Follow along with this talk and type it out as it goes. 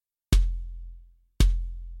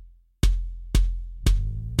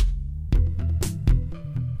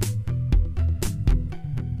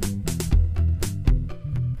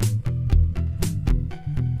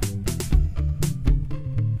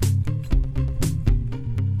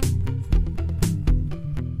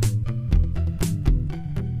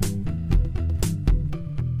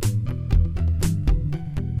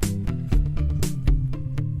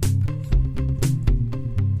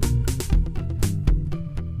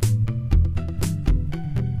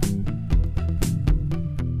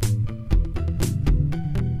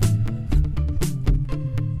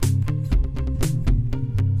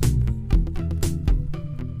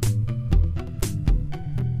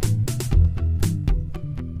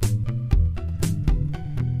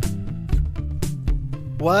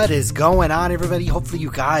What is going on, everybody? Hopefully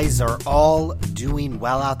you guys are all doing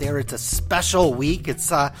well out there. It's a special week.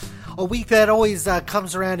 It's a week that always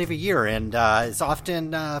comes around every year and is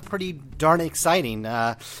often pretty darn exciting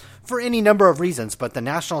for any number of reasons. But the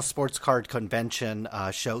National Sports Card Convention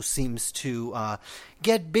show seems to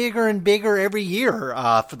get bigger and bigger every year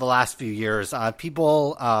for the last few years.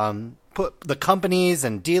 People put the companies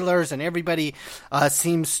and dealers and everybody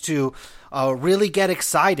seems to really get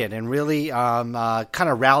excited and really kind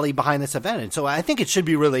of rally behind this event. And so I think it should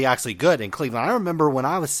be really actually good in Cleveland. I remember when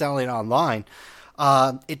I was selling online,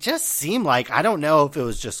 it just seemed like, I don't know if it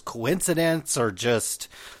was just coincidence or just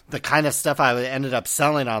the kind of stuff I ended up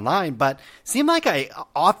selling online, but it seemed like I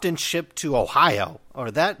often shipped to Ohio,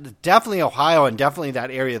 or that definitely Ohio and definitely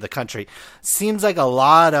that area of the country. Seems like a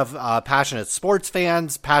lot of passionate sports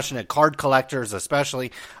fans, passionate card collectors,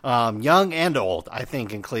 especially young and old, I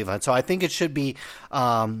think, in Cleveland. So I think it should be,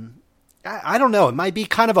 I don't know, it might be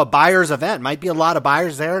kind of a buyer's event. It might be a lot of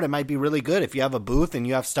buyers there, and it might be really good if you have a booth and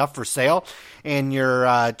you have stuff for sale and you're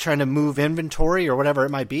trying to move inventory or whatever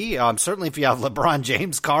it might be. Certainly if you have LeBron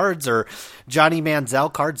James cards or Johnny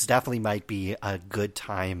Manziel cards, definitely might be a good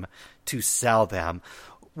time to sell them.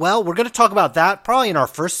 Well, we're going to talk about that probably in our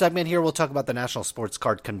first segment here. We'll talk about the National Sports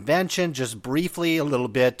Card Convention, just briefly, a little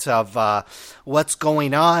bit of what's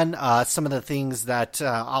going on, some of the things that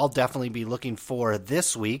I'll definitely be looking for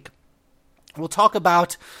this week. We'll talk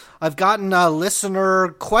about, I've gotten listener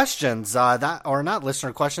questions, kind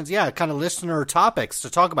of listener topics to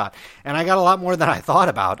talk about. And I got a lot more than I thought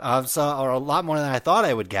about, or a lot more than I thought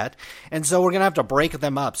I would get. And so we're going to have to break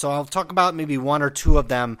them up. So I'll talk about maybe one or two of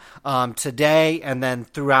them today, and then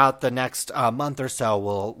throughout the next month or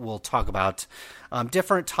so, we'll talk about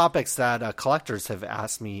different topics that collectors have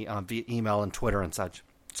asked me via email and Twitter and such.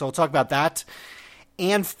 So we'll talk about that.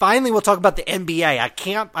 And finally, we'll talk about the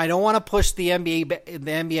NBA. I don't want to push the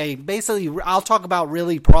NBA. Basically, I'll talk about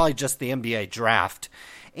really probably just the NBA draft.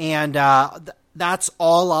 And that's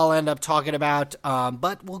all I'll end up talking about.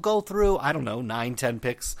 But we'll go through, 9-10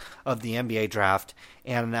 picks of the NBA draft.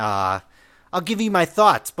 And I'll give you my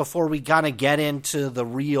thoughts before we kind of get into the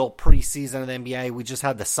real preseason of the NBA. We just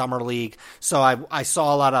had the Summer League, so I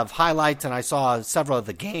saw a lot of highlights, and I saw several of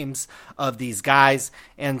the games of these guys,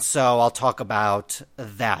 and so I'll talk about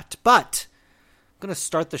that. But I'm going to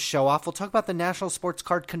start the show off. We'll talk about the National Sports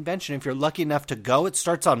Card Convention. If you're lucky enough to go, it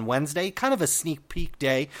starts on Wednesday, kind of a sneak peek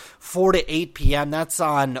day, 4 to 8 p.m. That's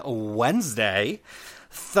on Wednesday.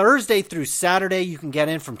 Thursday through Saturday, you can get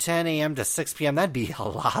in from 10 a.m. to 6 p.m. That'd be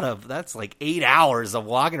that's like 8 hours of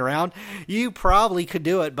walking around. You probably could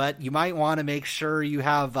do it, but you might want to make sure you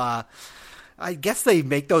have, I guess they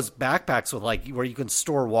make those backpacks with where you can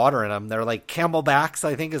store water in them. They're like Camelbacks,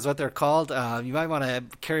 I think is what they're called. You might want to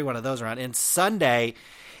carry one of those around. And Sunday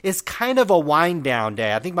is kind of a wind down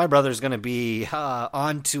day. I think my brother's going to be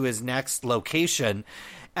on to his next location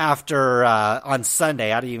after on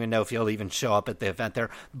Sunday. I don't even know if he'll even show up at the event there.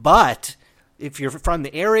 But if you're from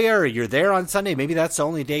the area or you're there on Sunday, maybe that's the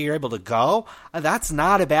only day you're able to go. That's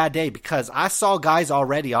not a bad day, because I saw guys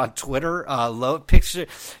already on Twitter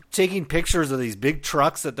taking pictures of these big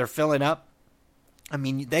trucks that they're filling up. I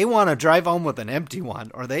mean, they want to drive home with an empty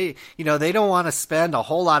one, or they don't want to spend a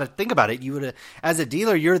whole lot of, think about it. As a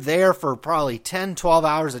dealer, you're there for probably 10, 12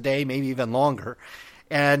 hours a day, maybe even longer.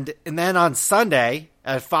 And then on Sunday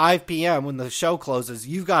at 5 p.m. when the show closes,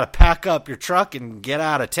 you've got to pack up your truck and get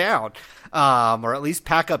out of town, or at least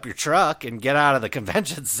pack up your truck and get out of the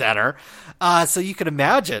convention center. So you can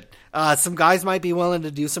imagine some guys might be willing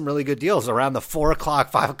to do some really good deals around the 4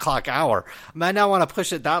 o'clock, 5 o'clock hour. Might not want to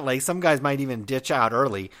push it that late. Some guys might even ditch out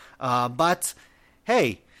early. But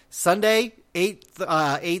hey, Sunday,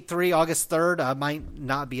 8/3, August 3rd, might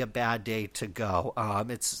not be a bad day to go.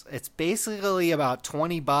 It's basically about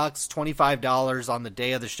 $20, $25 on the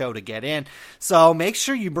day of the show to get in. So make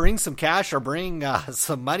sure you bring some cash or bring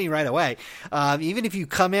some money right away. Even if you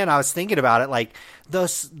come in, I was thinking about it,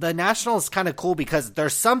 the National is kind of cool because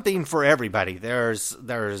there's something for everybody. There's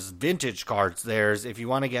vintage cards. There's, if you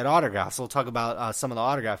want to get autographs, we'll talk about some of the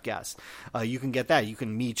autograph guests. You can get that. You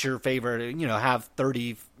can meet your favorite, have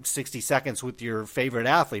 30, 60 seconds with your favorite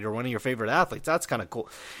athlete or one of your favorite athletes. That's kind of cool.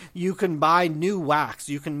 You can buy new wax.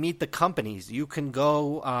 You can meet the companies. You can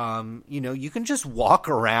go, you can just walk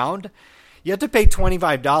around. You have to pay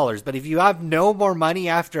 $25, but if you have no more money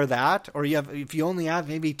after that, or if you only have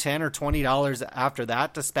maybe $10 or $20 after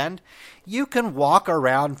that to spend, you can walk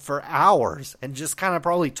around for hours and just kind of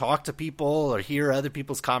probably talk to people or hear other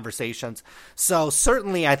people's conversations. So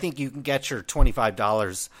certainly I think you can get your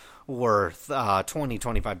 $25 worth,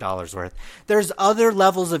 $25 worth. There's other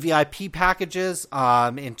levels of VIP packages,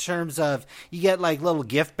 in terms of you get like little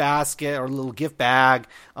gift basket or little gift bag.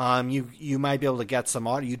 You might be able to get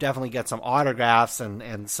you definitely get some autographs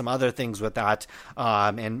and some other things with that.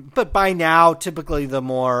 But by now, typically the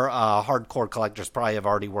more, hardcore collectors probably have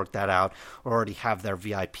already worked that out or already have their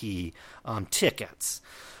VIP, tickets.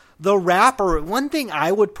 The wrapper, one thing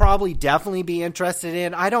I would probably definitely be interested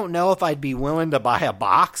in, I don't know if I'd be willing to buy a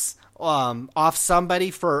box off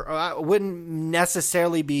somebody wouldn't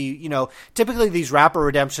necessarily be, typically these wrapper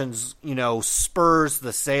redemptions, spurs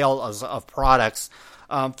the sale of products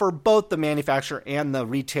for both the manufacturer and the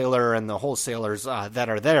retailer and the wholesalers that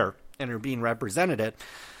are there and are being represented.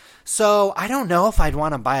 So I don't know if I'd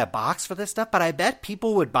want to buy a box for this stuff, but I bet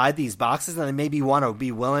people would buy these boxes and they maybe want to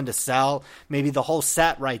be willing to sell maybe the whole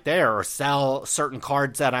set right there or sell certain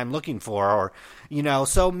cards that I'm looking for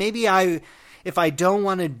so maybe if I don't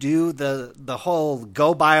want to do the whole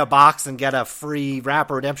go buy a box and get a free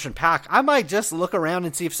wrapper redemption pack, I might just look around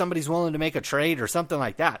and see if somebody's willing to make a trade or something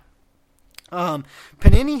like that.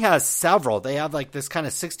 Panini has several. They have like this kind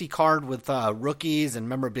of 60 card with rookies and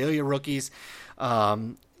memorabilia rookies.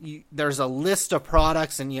 There's a list of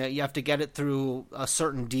products, and you have to get it through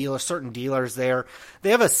certain dealers there. They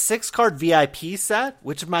have a 6-card VIP set,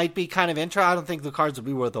 which might be kind of interesting. I don't think the cards would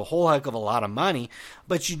be worth a whole heck of a lot of money,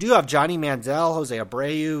 but you do have Johnny Manziel, Jose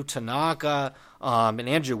Abreu, Tanaka, and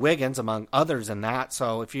Andrew Wiggins, among others in that.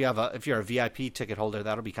 So if you're a VIP ticket holder,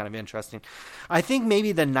 that'll be kind of interesting. I think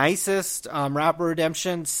maybe the nicest wrapper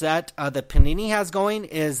redemption set that Panini has going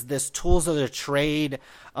is this Tools of the Trade.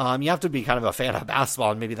 You have to be kind of a fan of basketball,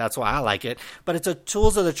 and maybe that's why I like it. But it's a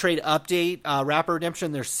Tools of the Trade update wrapper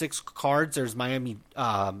redemption. There's 6 cards. There's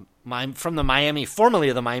from the Miami, formerly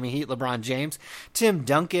of the Miami Heat, LeBron James, Tim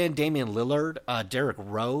Duncan, Damian Lillard, Derrick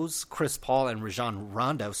Rose, Chris Paul, and Rajon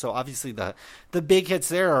Rondo. So obviously the big hits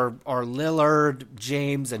there are Lillard,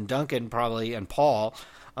 James, and Duncan probably, and Paul.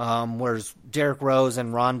 Whereas Derrick Rose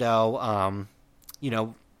and Rondo,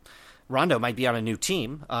 Rondo might be on a new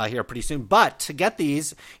team here pretty soon. But to get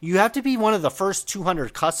these, you have to be one of the first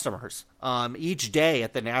 200 customers each day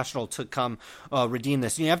at the National to come redeem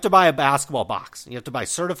this. And you have to buy a basketball box. You have to buy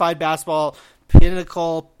Certified Basketball,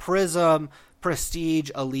 Pinnacle, Prism,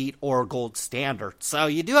 Prestige, Elite, or Gold Standard. So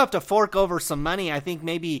you do have to fork over some money. I think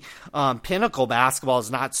maybe Pinnacle Basketball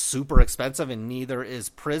is not super expensive, and neither is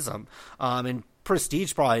Prism. And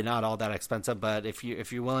Prestige probably not all that expensive, but if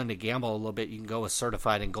you're willing to gamble a little bit, you can go with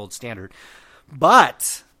Certified and Gold Standard.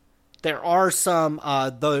 But there are some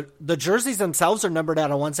the jerseys themselves are numbered out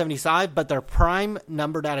of 175, but they're prime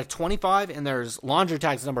numbered out of 25, and there's laundry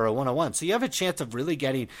tags number of 101. So you have a chance of really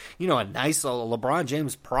getting a nice LeBron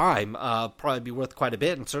James prime, probably be worth quite a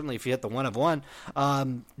bit, and certainly if you hit the 1 of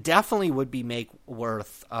 1, definitely would be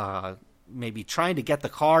worth. Maybe trying to get the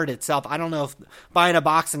card itself. I don't know if buying a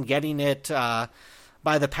box and getting it by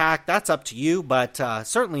the pack, that's up to you, but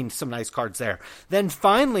certainly some nice cards there. Then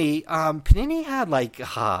finally, Panini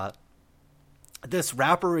had this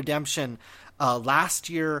wrapper redemption last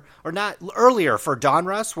year, or not earlier, for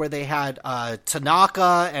Donruss, where they had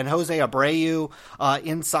Tanaka and Jose Abreu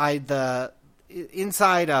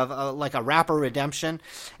inside of like a wrapper redemption,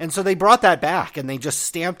 and so they brought that back and they just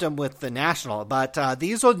stamped them with the National. But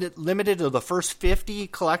these are limited to the first 50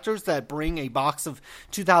 collectors that bring a box of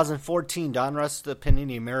 2014 Donruss to the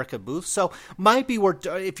Panini America booth. So might be worth,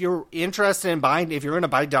 if you're interested in buying, if you're going to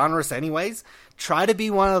buy Donruss anyways, try to be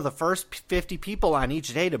one of the first 50 people on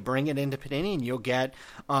each day to bring it into Panini, and you'll get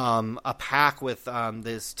a pack with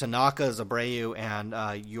this Tanaka's, Abreu, and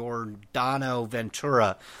Giordano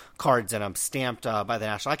Ventura cards in them, stamped by the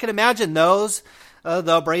National. I can imagine those,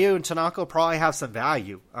 the Abreu and Tanaka, probably have some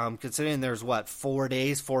value, considering there's 4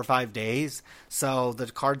 or 5 days. So the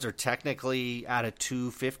cards are technically at a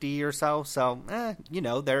 $250 or so. So,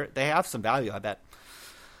 they have some value, I bet.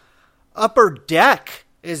 Upper Deck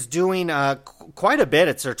is doing quite a bit.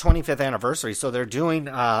 It's their 25th anniversary, so they're doing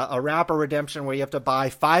a wrapper redemption where you have to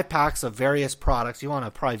buy 5 packs of various products. You want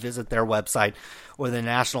to probably visit their website or the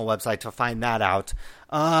National website to find that out.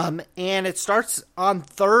 And it starts on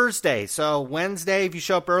Thursday. So Wednesday, if you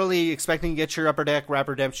show up early expecting to get your Upper Deck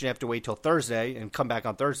wrapper redemption, you have to wait till Thursday and come back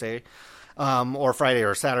on Thursday, or Friday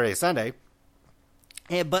or Saturday, Sunday.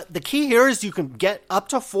 But the key here is you can get up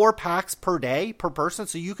to 4 packs per day per person,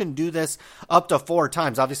 so you can do this up to 4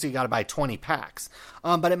 times. Obviously, you got to buy 20 packs,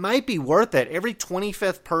 but it might be worth it. Every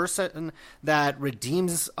 25th person that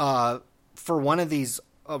redeems for one of these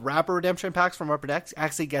wrapper redemption packs from Upper Deck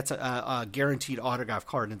actually gets a guaranteed autograph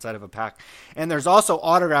card inside of a pack. And there's also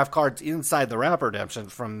autograph cards inside the wrapper redemption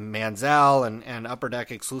from Manziel and Upper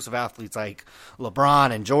Deck exclusive athletes like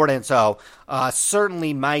LeBron and Jordan. So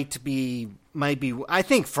certainly might be, I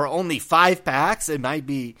think for only 5 packs, it might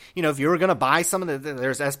be, if you were going to buy some of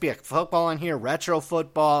there's SB football on here, retro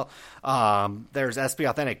football, there's SB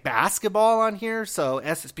Authentic basketball on here, so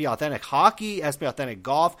SB Authentic hockey, SB Authentic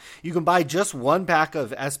golf. You can buy just 1 pack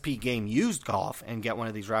of SP Game used golf and get one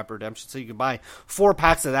of these wrapper redemptions. So you can buy 4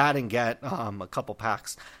 packs of that and get a couple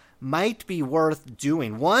packs. Might be worth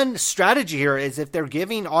doing. One strategy here is if they're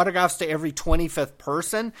giving autographs to every 25th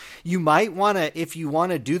person, you might want to, if you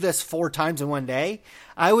want to do this 4 times in one day,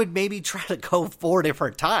 I would maybe try to go 4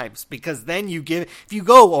 different times, because then if you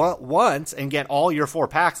go once and get all your 4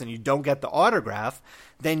 packs and you don't get the autograph,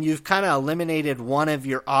 then you've kind of eliminated one of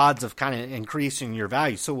your odds of kind of increasing your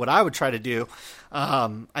value. So what I would try to do,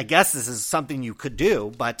 I guess this is something you could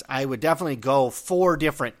do, but I would definitely go 4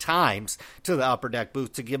 different times to the Upper Deck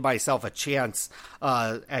booth to give myself a chance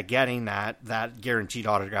at getting that guaranteed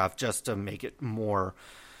autograph, just to make it worth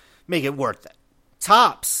it.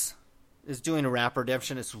 Topps is doing a wrapper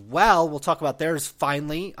redemption as well. We'll talk about theirs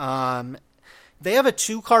finally. They have a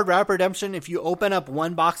 2-card wrapper redemption. If you open up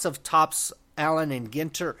 1 box of Topps Allen and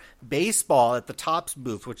Ginter baseball at the Topps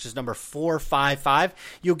booth, which is number 455,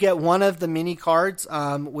 you'll get one of the mini cards,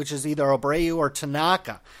 which is either Abreu or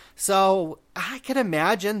Tanaka. So I can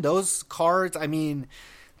imagine those cards. I mean,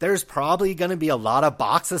 there's probably going to be a lot of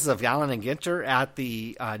boxes of Allen and Ginter at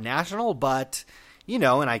the National, but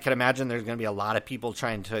and I can imagine there's going to be a lot of people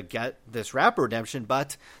trying to get this wrapper redemption,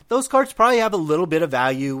 but those cards probably have a little bit of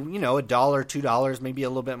value, $1, $2, maybe a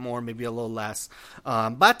little bit more, maybe a little less.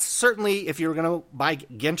 But certainly if you're going to buy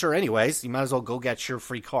Ginter anyways, you might as well go get your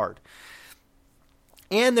free card.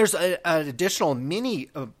 And there's an additional mini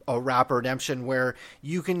wrapper redemption where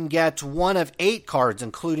you can get one of 8 cards,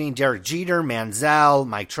 including Derek Jeter, Manziel,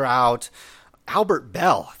 Mike Trout, Albert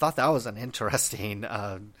Bell. I thought that was an interesting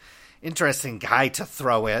guy to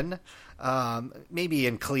throw in. Maybe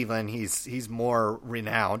in Cleveland he's more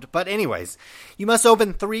renowned. But anyways, you must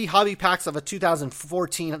open 3 hobby packs of a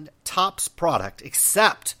 2014 Topps product,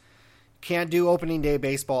 except can't do opening day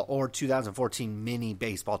baseball or 2014 mini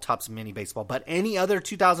baseball, Topps mini baseball, but any other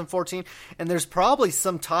 2014. And there's probably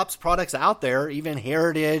some Topps products out there, even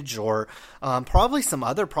Heritage or probably some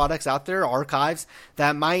other products out there, archives,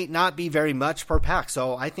 that might not be very much per pack.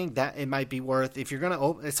 So I think that it might be worth, if you're going to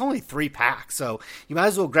open, it's only 3 packs. So you might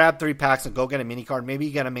as well grab 3 packs and go get a mini card. Maybe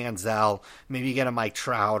you get a Manziel, maybe you get a Mike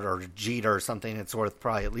Trout or Jeter or something that's worth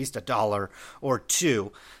probably at least $1 or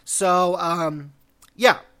 $2. So,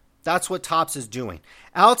 yeah. That's what Topps is doing.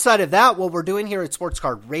 Outside of that, what we're doing here at Sports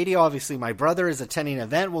Card Radio, obviously my brother is attending an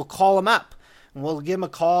event. We'll call him up, and we'll give him a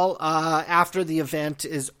call after the event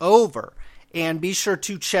is over. And be sure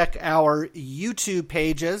to check our YouTube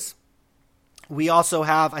pages. We also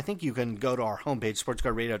have, I think you can go to our homepage,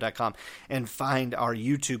 sportscardradio.com, and find our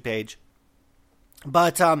YouTube page.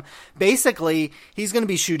 But basically, he's going to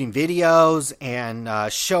be shooting videos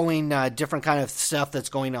and showing different kind of stuff that's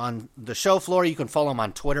going on the show floor. You can follow him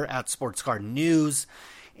on Twitter at SportsCardNews.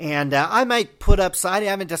 And I might put up, so I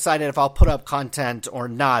haven't decided if I'll put up content or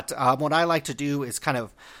not. What I like to do is kind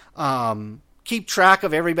of keep track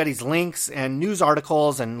of everybody's links and news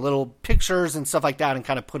articles and little pictures and stuff like that, and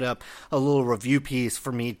kind of put up a little review piece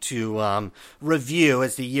for me to review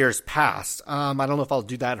as the years pass. I don't know if I'll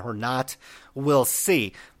do that or not. We'll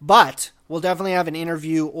see. But we'll definitely have an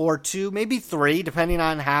interview or 2, maybe 3, depending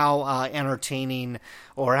on how entertaining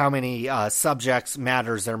or how many subjects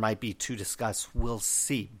matters there might be to discuss. We'll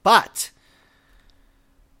see. But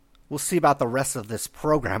we'll see about the rest of this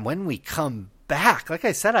program when we come back. Like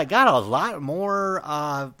I said, I got a lot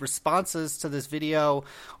more responses to this video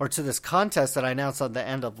or to this contest that I announced on the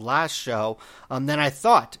end of last show than I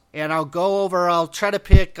thought. And I'll try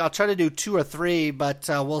to do 2 or 3, but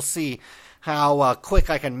we'll see how quick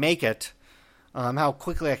I can make it, how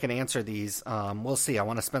quickly I can answer these. We'll see. I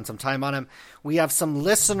want to spend some time on them. We have some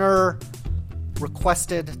listener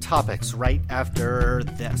requested topics right after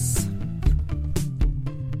this.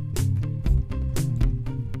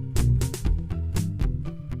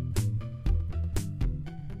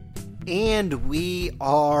 And we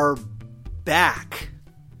are back.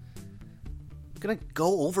 I'm going to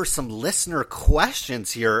go over some listener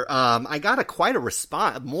questions here. I got quite a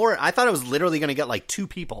response. I thought I was literally going to get like 2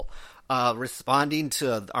 people responding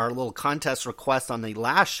to our little contest request on the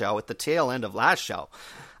last show, at the tail end of last show.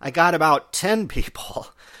 I got about 10 people.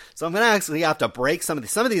 So I'm going to actually have to break some of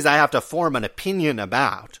these. Some of these I have to form an opinion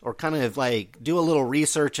about, or kind of like do a little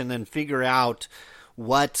research and then figure out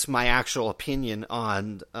what my actual opinion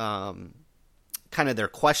on kind of their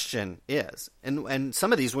question is. And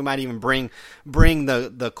some of these we might even bring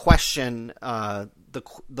the question,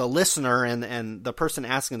 the listener and the person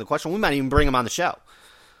asking the question, we might even bring them on the show.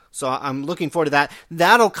 So I'm looking forward to that.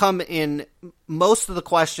 That'll come in most of the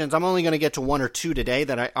questions. I'm only going to get to one or two today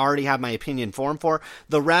that I already have my opinion formed for.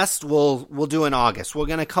 The rest we'll do in August. We're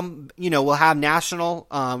going to come, we'll have national,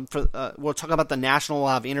 we'll talk about the national. We'll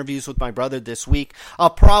have interviews with my brother this week. I'll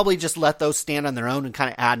probably just let those stand on their own and kind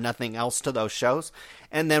of add nothing else to those shows.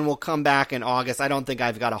 And then we'll come back in August. I don't think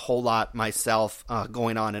I've got a whole lot myself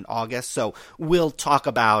going on in August. So we'll talk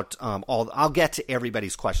about I'll get to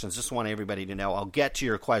everybody's questions. Just want everybody to know I'll get to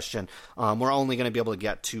your question. We're only going to be able to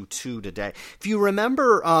get to two today. If you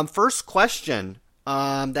remember, first question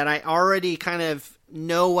that I already kind of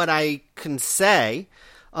know what I can say.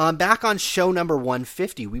 Back on show number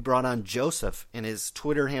 150, we brought on Joseph, and his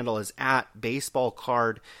Twitter handle is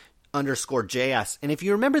 @baseballcard_JS. And if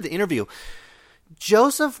you remember the interview,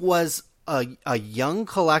 Joseph was a young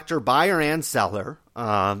collector, buyer and seller.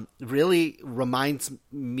 Really reminds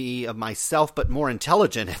me of myself, but more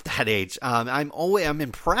intelligent at that age. I'm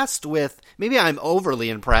impressed with, maybe I'm overly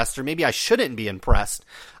impressed, or maybe I shouldn't be impressed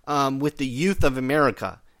with the youth of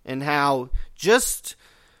America and how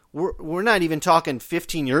we're not even talking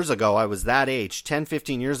 15 years ago. I was that age, 10,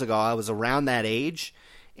 15 years ago. I was around that age.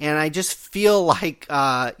 And I just feel like,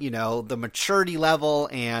 the maturity level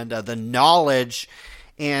and the knowledge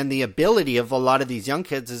and the ability of a lot of these young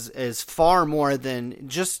kids is far more than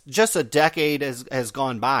just a decade has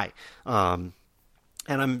gone by.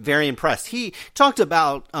 And I'm very impressed. He talked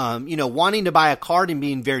about, wanting to buy a card and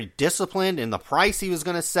being very disciplined in the price he was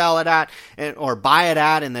going to sell it at or buy it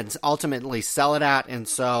at and then ultimately sell it at. And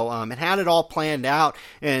so it had it all planned out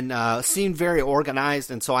and seemed very organized.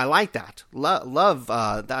 And so I like that. Love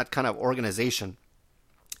that kind of organization.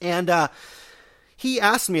 And he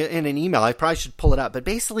asked me in an email, I probably should pull it up, but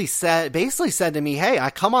basically said to me, hey, I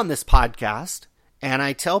come on this podcast and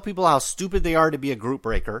I tell people how stupid they are to be a group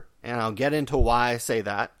breaker. And I'll get into why I say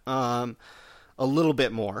that a little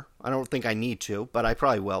bit more. I don't think I need to, but I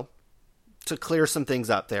probably will, to clear some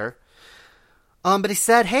things up there. But he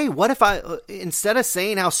said, hey, what if instead of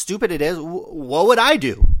saying how stupid it is, what would I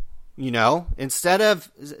do? Instead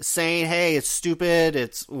of saying, hey, it's stupid,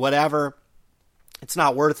 it's whatever, it's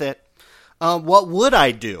not worth it. What would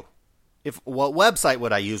I do? What website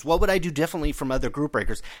would I use? What would I do differently from other group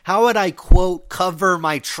breakers? How would I, quote, cover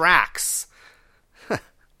my tracks?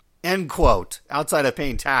 End quote, outside of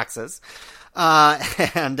paying taxes. What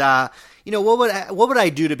would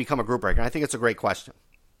I do to become a group breaker? I think it's a great question.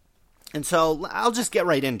 And so I'll just get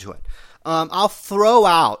right into it. I'll throw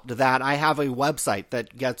out that I have a website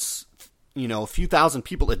that gets, a few thousand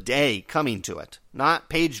people a day coming to it, not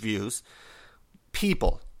page views,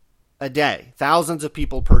 people a day, thousands of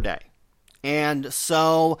people per day. And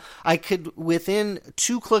so I could, within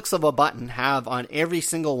 2 clicks of a button, have on every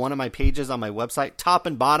single one of my pages on my website, top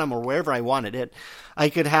and bottom or wherever I wanted it, I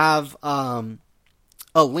could have a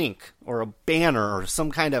link or a banner or some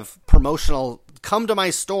kind of promotional, come to my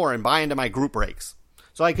store and buy into my group breaks.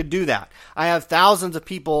 So I could do that. I have thousands of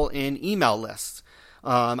people in email lists,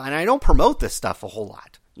 and I don't promote this stuff a whole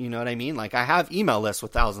lot. You know what I mean? Like I have email lists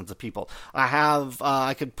with thousands of people.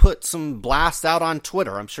 I could put some blasts out on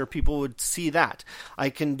Twitter. I'm sure people would see that. I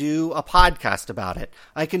can do a podcast about it.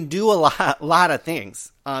 I can do a lot of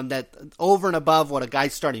things that over and above what a guy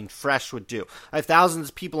starting fresh would do. I have thousands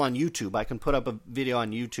of people on YouTube. I can put up a video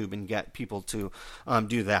on YouTube and get people to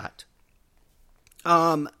do that.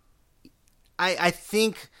 I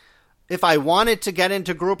think if I wanted to get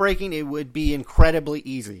into group breaking, it would be incredibly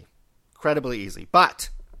easy. But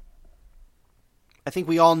I think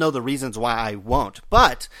we all know the reasons why I won't.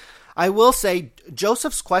 But I will say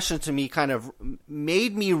Joseph's question to me kind of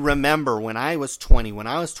made me remember when I was 20, when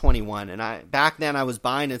I was 21, and back then I was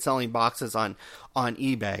buying and selling boxes on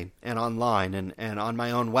eBay and online and on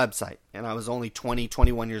my own website, and I was only 20,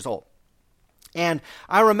 21 years old. And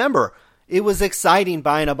I remember it was exciting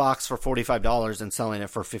buying a box for $45 and selling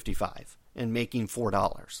it for $55 and making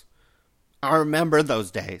 $4. I remember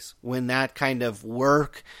those days when that kind of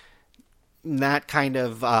work, that kind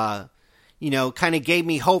of, kind of gave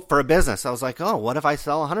me hope for a business. I was like, oh, what if I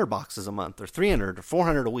sell 100 boxes a month or 300 or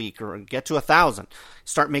 400 a week or get to 1,000,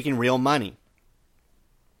 start making real money.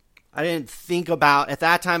 I didn't think about, at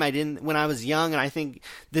that time, when I was young, and I think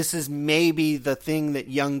this is maybe the thing that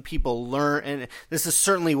young people learn, and this is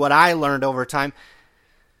certainly what I learned over time.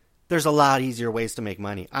 There's a lot easier ways to make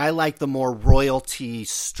money. I like the more royalty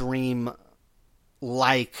stream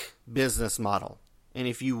like business model. And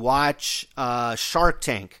if you watch Shark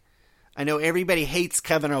Tank, I know everybody hates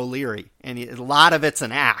Kevin O'Leary, and a lot of it's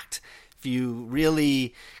an act. If you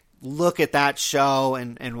really look at that show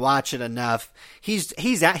and watch it enough, he's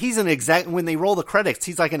an exec. When they roll the credits,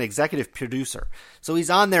 he's like an executive producer. So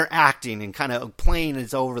he's on there acting and kind of playing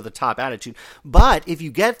his over the top attitude. But if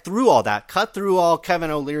you get through all that, cut through all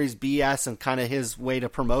Kevin O'Leary's BS and kind of his way to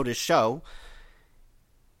promote his show,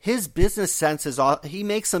 his business sense is all, he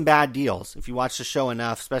makes some bad deals. If you watch the show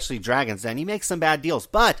enough, especially Dragon's Den, he makes some bad deals,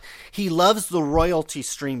 but he loves the royalty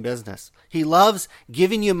stream business. He loves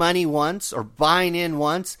giving you money once or buying in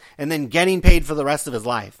once and then getting paid for the rest of his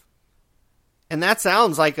life. And that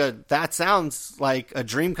sounds like a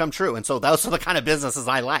dream come true. And so those are the kind of businesses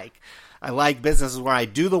I like. I like businesses where I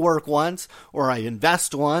do the work once, or I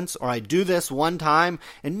invest once, or I do this one time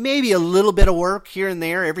and maybe a little bit of work here and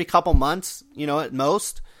there every couple months, at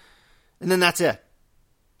most. And then that's it.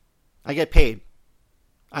 I get paid.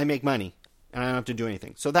 I make money. And I don't have to do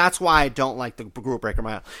anything. So that's why I don't like the group breaker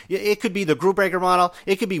model. It could be the group breaker model.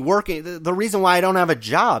 It could be working. The reason why I don't have a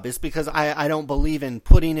job is because I don't believe in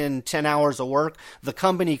putting in 10 hours of work. The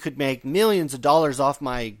company could make millions of dollars off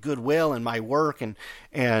my goodwill and my work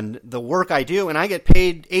and the work I do. And I get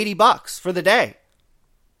paid $80 for the day.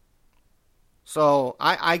 So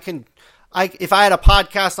if I had a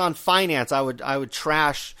podcast on finance, I would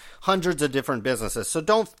trash hundreds of different businesses. So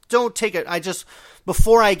don't take it.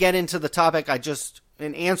 Before I get into the topic,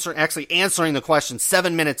 answering the question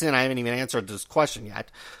 7 minutes in, I haven't even answered this question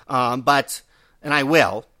yet. And I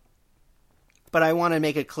will. But I want to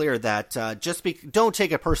make it clear that don't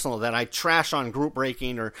take it personal that I trash on group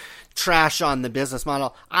breaking or trash on the business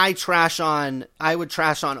model. I would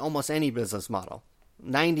trash on almost any business model.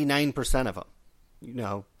 99% of them.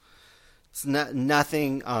 It's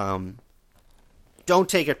nothing. Don't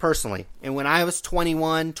take it personally. And when I was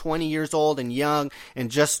 21, 20 years old and young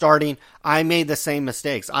and just starting, I made the same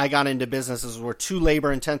mistakes. I got into businesses that were too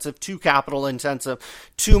labor intensive, too capital intensive,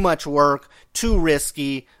 too much work, too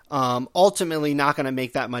risky, ultimately not going to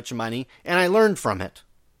make that much money. And I learned from it.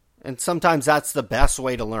 And sometimes that's the best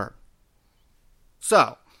way to learn.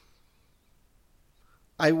 So,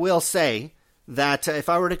 I will say that if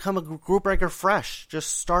I were to come a group breaker fresh,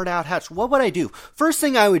 just start out hatch, what would I do? First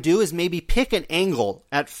thing I would do is maybe pick an angle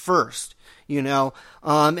at first, and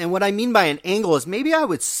what I mean by an angle is maybe I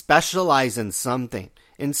would specialize in something.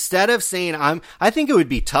 Instead of saying I think it would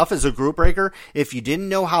be tough as a group breaker if you didn't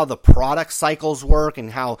know how the product cycles work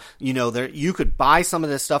and how, you could buy some of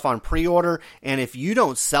this stuff on pre-order. And if you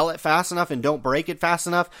don't sell it fast enough and don't break it fast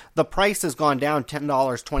enough, the price has gone down $10,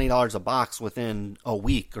 $20 a box within a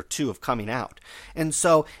week or two of coming out. And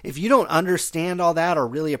so if you don't understand all that or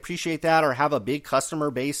really appreciate that or have a big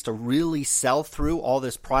customer base to really sell through all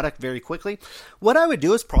this product very quickly, what I would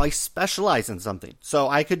do is probably specialize in something. So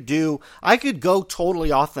I could go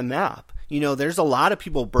totally off the map. There's a lot of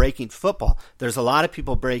people breaking football. There's a lot of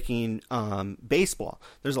people breaking baseball.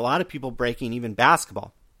 There's a lot of people breaking even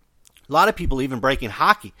basketball. A lot of people even breaking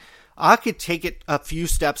hockey. I could take it a few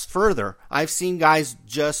steps further. I've seen guys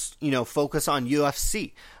just, focus on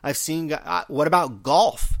UFC. I've seen, what about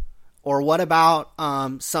golf? Or what about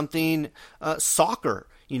soccer?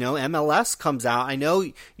 MLS comes out. I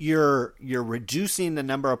know you're reducing the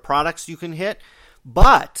number of products you can hit,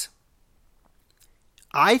 but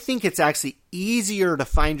I think it's actually easier to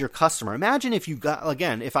find your customer. Imagine if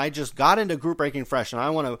if I just got into group breaking fresh and I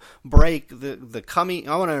want to break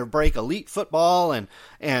I want to break elite football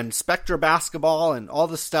and Spectra basketball and all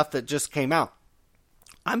the stuff that just came out.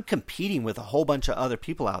 I'm competing with a whole bunch of other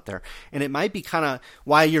people out there. And it might be kind of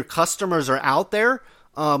why your customers are out there.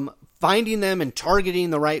 Finding them and targeting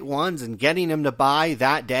the right ones and getting them to buy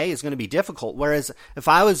that day is going to be difficult. Whereas if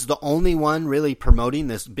I was the only one really promoting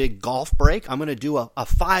this big golf break, I'm going to do a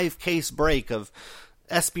 5-case break of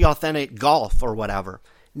SB Authentic Golf or whatever.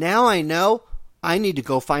 Now I know I need to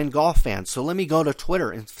go find golf fans. So let me go to Twitter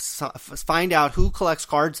and find out who collects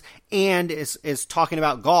cards and is talking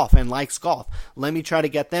about golf and likes golf. Let me try to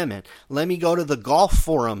get them in. Let me go to the golf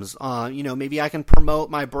forums. Maybe I can promote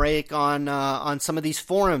my break on some of these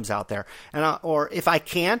forums out there. Or if I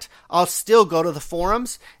can't, I'll still go to the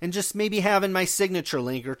forums and just maybe have in my signature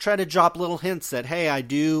link or try to drop little hints that, hey, I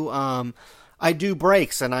do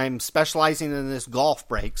breaks and I'm specializing in this golf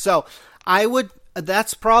break. So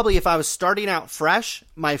that's probably, if I was starting out fresh,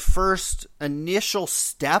 my first initial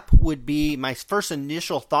thought would be,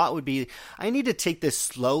 I need to take this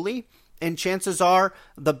slowly. And chances are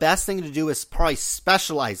the best thing to do is probably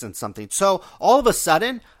specialize in something. So all of a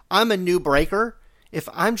sudden, I'm a new breaker. If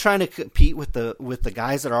I'm trying to compete with the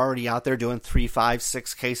guys that are already out there doing 3, 5,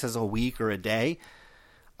 6 cases a week or a day,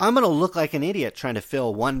 I'm going to look like an idiot trying to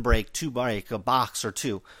fill 1 break, 2 break, a box or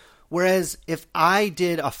 2. Whereas if I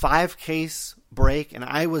did a 5-case break and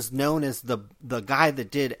I was known as the guy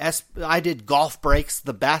that I did golf breaks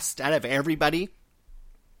the best out of everybody,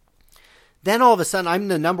 then all of a sudden I'm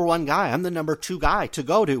the number 1 guy. I'm the number 2 guy to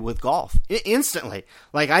go to with golf instantly.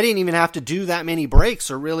 Like, I didn't even have to do that many breaks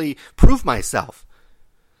or really prove myself.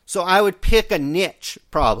 So I would pick a niche,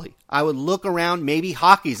 probably. I would look around, maybe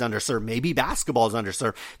hockey's underserved, maybe basketball's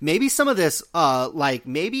underserved, maybe some of this,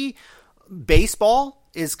 maybe baseball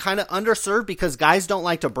is kind of underserved because guys don't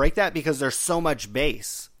like to break that because there's so much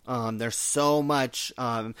base. There's so much,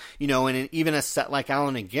 and even a set like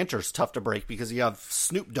Allen and Ginter's tough to break because you have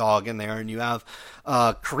Snoop Dogg in there and you have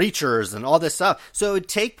creatures and all this stuff. So it would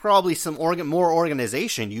take probably some more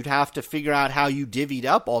organization. You'd have to figure out how you divvied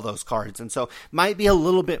up all those cards. And so it might be a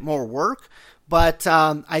little bit more work, but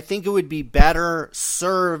I think it would be better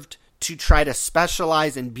served to try to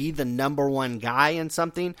specialize and be the number 1 guy in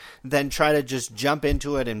something than try to just jump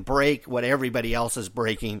into it and break what everybody else is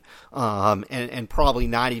breaking, and probably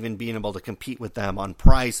not even being able to compete with them on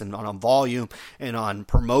price and on volume and on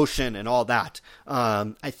promotion and all that.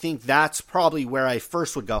 I think that's probably where I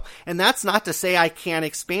first would go. And that's not to say I can't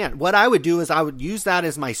expand. What I would do is I would use that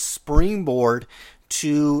as my springboard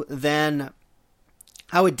to then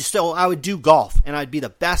I would do golf, and I'd be the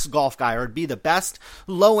best golf guy, or I'd be the best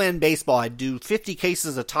low-end baseball. I'd do 50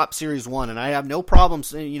 cases of Top Series 1, and I have no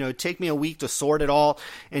problems. It'd take me a week to sort it all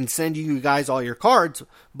and send you guys all your cards,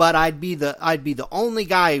 but I'd be the only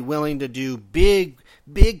guy willing to do big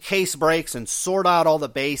case breaks and sort out all the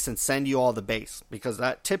base and send you all the base, because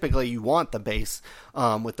that typically you want the base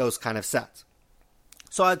with those kind of sets.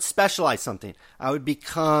 So I'd specialize something. I would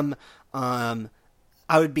become kind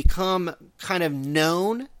of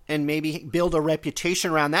known and maybe build a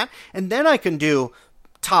reputation around that. And then I can do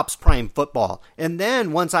Topps Prime Football. And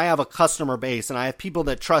then once I have a customer base and I have people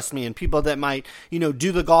that trust me and people that might,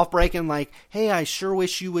 do the golf break and like, hey, I sure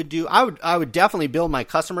wish you would do, I would definitely build my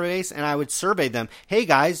customer base and I would survey them. Hey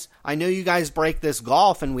guys, I know you guys break this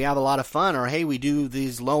golf and we have a lot of fun. Or hey, we do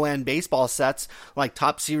these low end baseball sets like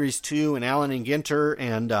Top Series 2 and Allen and Ginter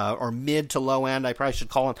and, or mid to low end. I probably should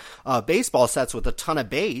call them, baseball sets with a ton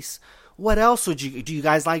of base. What else do you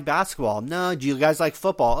guys like basketball? No. Do you guys like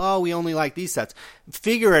football? Oh, we only like these sets.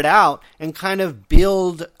 Figure it out and kind of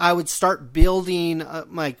build. I would start building,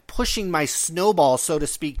 pushing my snowball, so to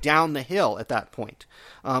speak, down the hill at that point.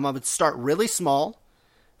 I would start really small,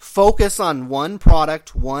 focus on one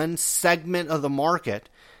product, one segment of the market,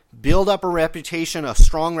 build up a reputation, a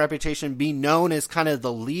strong reputation, be known as kind of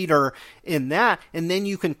the leader in that. And then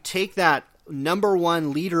you can take that number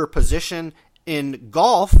 1 leader position in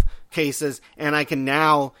golf cases, and I can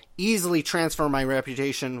now easily transfer my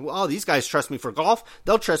reputation. Well, these guys trust me for golf.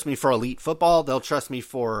 They'll trust me for elite football. They'll trust me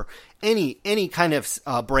for any kind of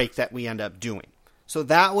break that we end up doing. So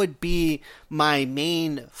that would be my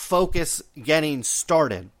main focus getting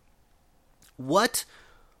started. What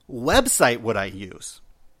website would I use?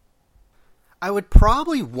 I would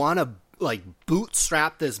probably want to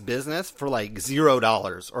bootstrap this business for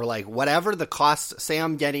 $0 or whatever the cost. Say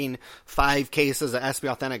I'm getting 5 cases of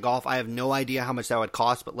SB Authentic Golf. I have no idea how much that would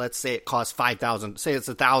cost, but let's say it costs $5,000. Say it's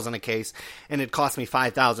 $1,000 a case, and it cost me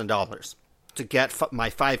 $5,000 to get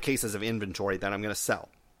my 5 cases of inventory that I'm going to sell.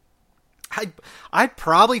 I'd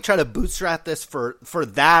probably try to bootstrap this for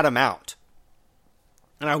that amount.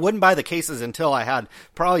 And I wouldn't buy the cases until I had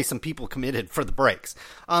probably some people committed for the breaks.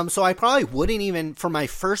 So I probably wouldn't even, for my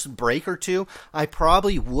first break or two, I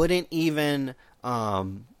probably wouldn't even have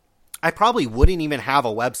a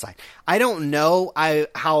website. I don't know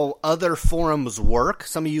how other forums work.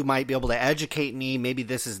 Some of you might be able to educate me. Maybe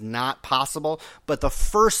this is not possible. But the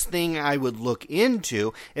first thing I would look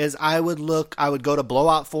into is I would go to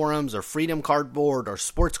Blowout Forums or Freedom Cardboard or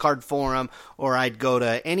Sports Card Forum, or I'd go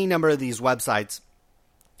to any number of these websites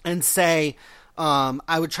and say,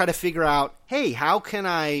 I would try to figure out, hey, how can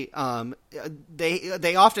I,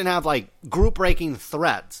 they often have group breaking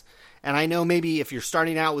threads. And I know maybe if you're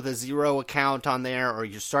starting out with a 0 account on there, or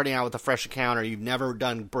you're starting out with a fresh account, or you've never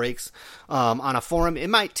done breaks on a forum, it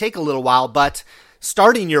might take a little while, but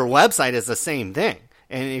starting your website is the same thing.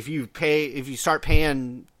 And if you start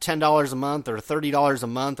paying $10 a month or $30 a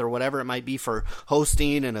month or whatever it might be for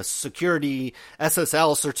hosting and a security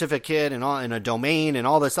SSL certificate and a domain and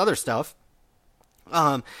all this other stuff,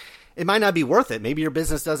 it might not be worth it. Maybe your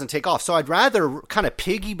business doesn't take off. So I'd rather kind of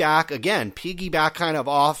piggyback kind of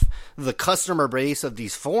off the customer base of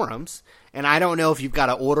these forums. And I don't know if you've got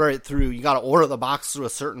to order the box through a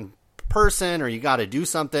certain person, or you got to do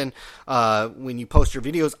something when you post your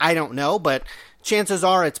videos. I don't know, but chances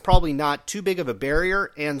are it's probably not too big of a barrier.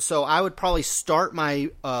 And so I would probably start my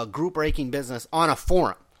group breaking business on a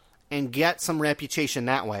forum. and get some reputation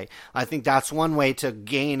that way. I think that's one way to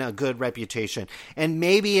gain a good reputation. And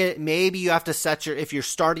maybe you have to set if you're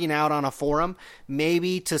starting out on a forum,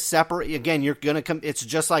 maybe to separate, again, it's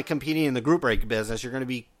just like competing in the group break business. You're going to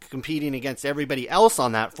be competing against everybody else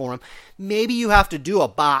on that forum. Maybe you have to do a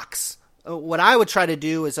box. What I would try to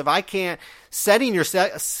do is, if I can't, setting your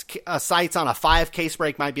sights on a 5 case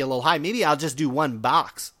break might be a little high. Maybe I'll just do one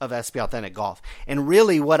box of SP Authentic Golf. And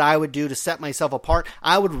really what I would do to set myself apart,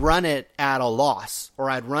 I would run it at a loss,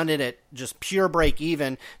 or I'd run it at just pure break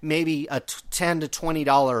even, maybe a $10 to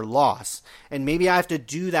 $20 loss. And maybe I have to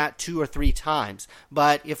do that 2 or 3 times.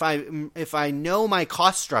 But if I know my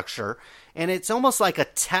cost structure, and it's almost like a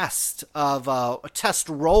test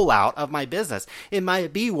rollout of my business, it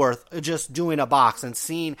might be worth just doing a box and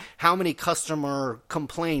seeing how many customer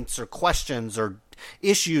complaints or questions or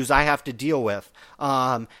issues I have to deal with.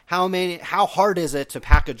 How hard is it to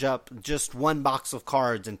package up just one box of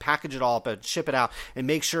cards and package it all up and ship it out and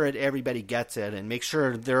make sure that everybody gets it and make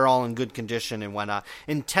sure they're all in good condition and whatnot,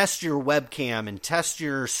 and test your webcam and test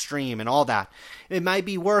your stream and all that. It might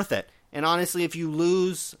be worth it. And honestly, if you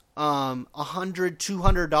lose $100,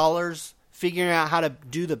 $200 figuring out how to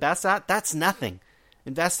do the best at, that's nothing.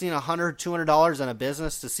 Investing $100, $200 in a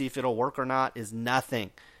business to see if it'll work or not is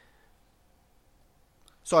nothing.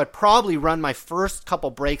 So I'd probably run my first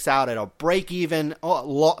couple breaks out at a break even,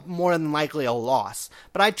 more than likely a loss.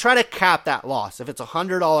 But I'd try to cap that loss. If it's a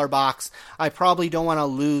 $100 box, I probably don't want to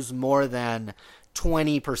lose more than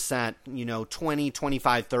 20%, 20,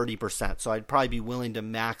 25, 30%. So I'd probably be willing to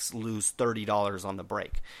max lose $30 on the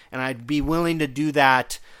break. And I'd be willing to do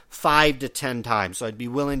that 5 to 10 times. So I'd be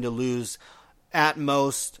willing to lose at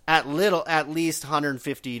least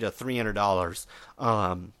 $150 to $300.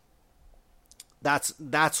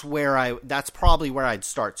 That's probably where I'd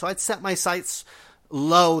start. So I'd set my sights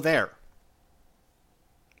low there.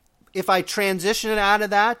 If I transition it out of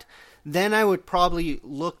that, then I would probably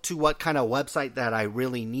look to what kind of website that I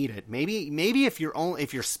really needed. Maybe if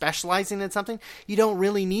you're specializing in something, you don't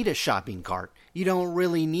really need a shopping cart. You don't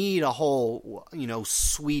really need a whole,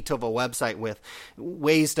 suite of a website with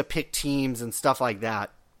ways to pick teams and stuff like that.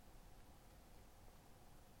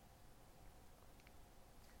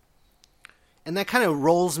 And that kind of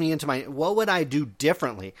rolls me into what would I do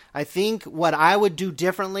differently? I think what I would do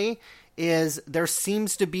differently is there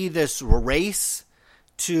seems to be this race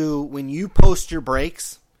to, when you post your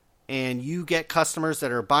breaks and you get customers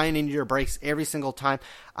that are buying into your breaks every single time,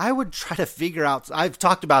 I would try to figure out, I've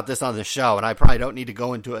talked about this on the show and I probably don't need to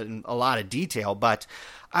go into it in a lot of detail, but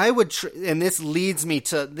I would, and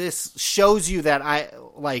this shows you that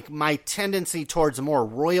my tendency towards more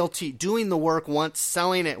royalty, doing the work once,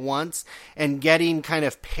 selling it once, and getting kind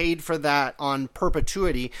of paid for that on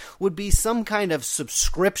perpetuity would be some kind of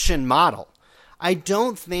subscription model. I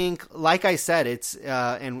don't think, like I said, it's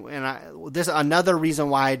this another reason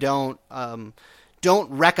why I don't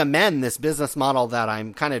recommend this business model that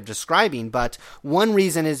I'm kind of describing. But one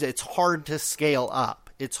reason is it's hard to scale up.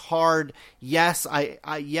 It's hard. Yes, I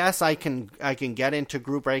can get into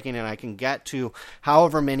group breaking and I can get to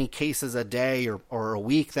however many cases a day or a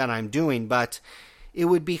week that I'm doing, but it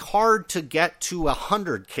would be hard to get to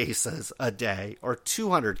 100 cases a day or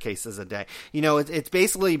 200 cases a day. It's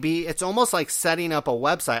basically it's almost like setting up a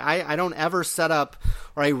website. I don't ever set up,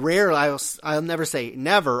 or I'll never say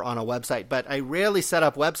never on a website, but I rarely set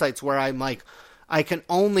up websites where I'm like, I can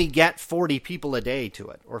only get 40 people a day to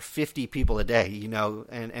it or 50 people a day,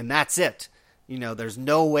 and that's it. There's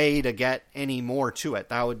no way to get any more to it.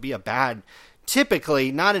 That would be a bad,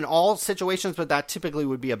 typically, not in all situations, but that typically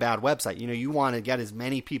would be a bad website. You want to get as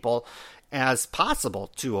many people as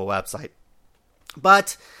possible to a website.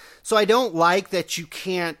 But so I don't like that you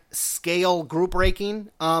can't scale group breaking.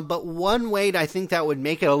 But one way I think that would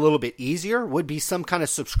make it a little bit easier would be some kind of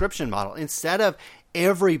subscription model. Instead of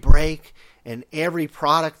every break and every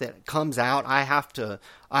product that comes out, I have to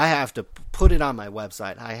put it on my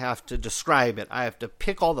website. I have to describe it. I have to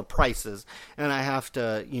pick all the prices, and I have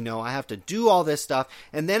to do all this stuff,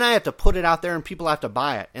 and then I have to put it out there and people have to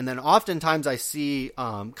buy it. And then oftentimes I see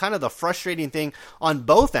kind of the frustrating thing on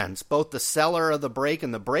both ends, both the seller of the break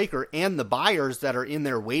and the breaker and the buyers that are in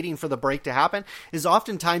there waiting for the break to happen, is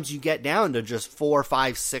oftentimes you get down to just 4,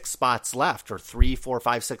 5, 6 spots left, or 3, 4,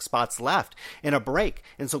 5, 6 spots left in a break.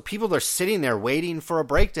 And so people are sitting there waiting for a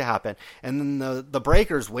break to happen, and then the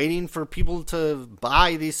breakers waiting for people to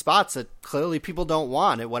buy these spots that clearly people don't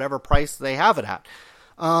want at whatever price they have it at.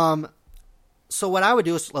 So what I would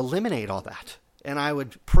do is eliminate all that, and I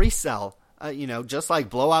would pre-sell, just like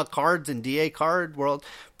Blowout Cards and DA Card World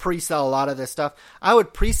pre-sell a lot of this stuff. I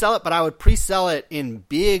would pre-sell it, but I would pre-sell it in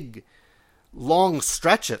big long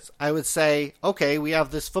stretches. I would say, okay, we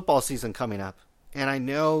have this football season coming up, and I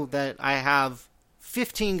know that I have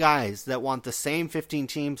 15 guys that want the same 15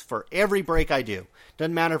 teams for every break I do.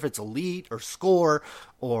 Doesn't matter if it's elite or score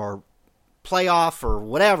or playoff or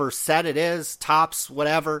whatever set it is, tops,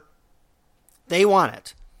 whatever. They want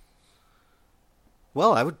it.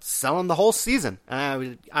 Well, I would sell them the whole season.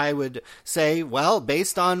 And I would say, well,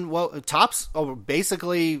 based on what Tops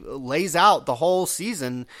basically lays out the whole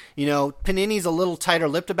season, Panini's a little tighter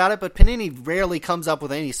lipped about it, but Panini rarely comes up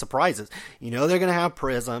with any surprises. They're going to have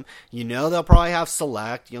Prism. They'll probably have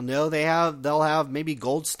Select. They'll have maybe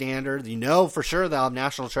Gold Standard. For sure they'll have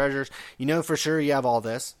National Treasures. For sure you have all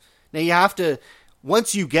this. Now you have to,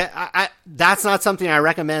 once you get, that's not something I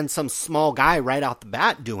recommend some small guy right out the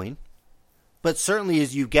bat doing. But certainly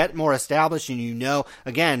as you get more established and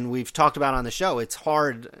again, we've talked about on the show, it's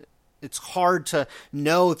hard to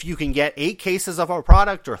know if you can get 8 cases of a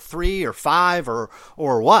product or 3 or 5 or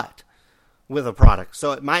what with a product.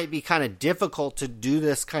 So it might be kind of difficult to do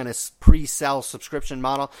this kind of pre-sale subscription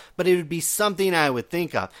model, but it would be something I would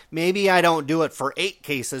think of. Maybe I don't do it for 8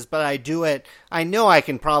 cases, but I know I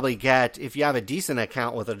can probably get, if you have a decent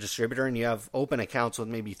account with a distributor and you have open accounts with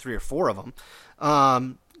maybe 3 or 4 of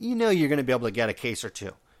them, you're going to be able to get a case or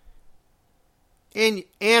 2.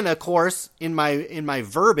 And of course, in my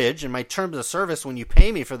verbiage, in my terms of service, when you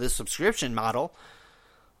pay me for this subscription model,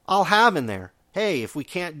 I'll have in there, hey, if we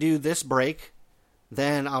can't do this break,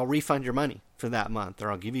 then I'll refund your money for that month, or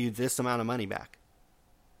I'll give you this amount of money back.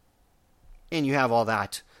 And you have all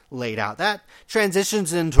that laid out. That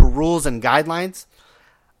transitions into rules and guidelines.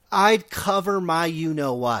 I'd cover my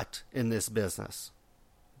you-know-what in this business.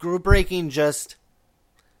 Group breaking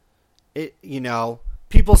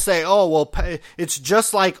people say, oh, well, it's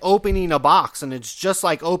just like opening a box and it's just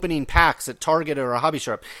like opening packs at Target or a hobby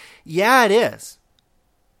shop. Yeah, it is.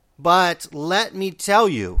 But let me tell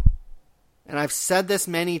you, and I've said this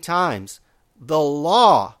many times, the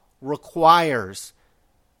law requires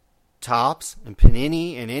Topps and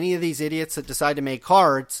Panini and any of these idiots that decide to make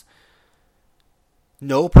cards,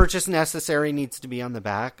 no purchase necessary needs to be on the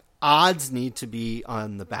back. Odds need to be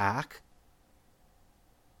on the back.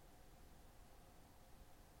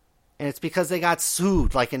 And it's because they got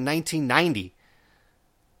sued like in 1990.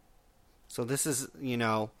 So this is,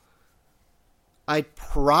 I'd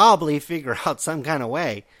probably figure out some kind of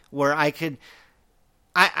way where I could,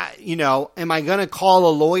 am I going to call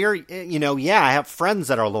a lawyer? Yeah, I have friends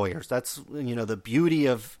that are lawyers. That's, the beauty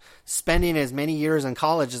of spending as many years in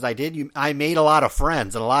college as I did. I made a lot of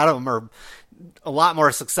friends, and a lot of them are a lot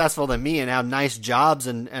more successful than me and have nice jobs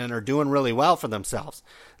and are doing really well for themselves.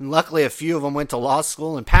 And luckily, a few of them went to law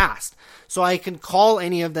school and passed. So I can call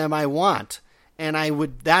any of them I want, and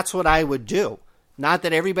that's what I would do. Not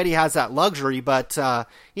that everybody has that luxury, but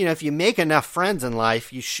if you make enough friends in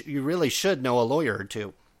life, you really should know a lawyer or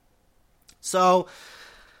two. So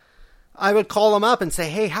I would call them up and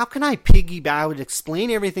say, hey, how can I piggyback? I would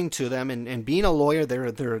explain everything to them, and being a lawyer,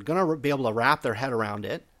 they're going to be able to wrap their head around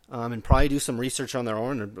it. And probably do some research on their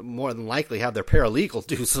own, or more than likely have their paralegal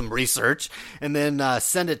do some research, and then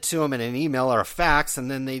send it to them in an email or a fax,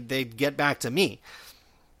 and then they'd get back to me.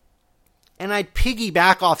 And I'd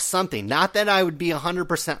piggyback off something. Not that I would be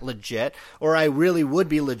 100% legit, or I really would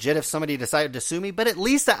be legit if somebody decided to sue me, but at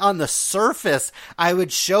least on the surface, I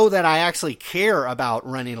would show that I actually care about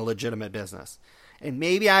running a legitimate business. And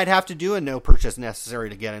maybe I'd have to do a no purchase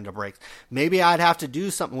necessary to get into breaks. Maybe I'd have to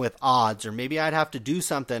do something with odds, or maybe I'd have to do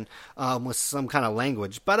something with some kind of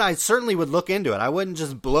language. But I certainly would look into it. I wouldn't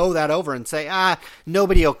just blow that over and say,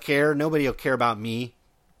 nobody will care. Nobody will care about me.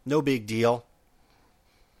 No big deal.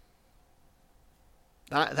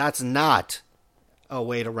 That's not a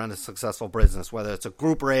way to run a successful business, whether it's a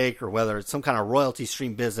group break or whether it's some kind of royalty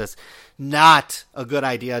stream business. Not a good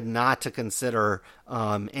idea not to consider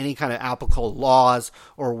any kind of applicable laws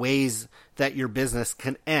or ways that your business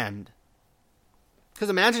can end. Because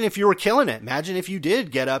imagine if you were killing it. Imagine if you did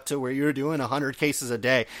get up to where you were doing 100 cases a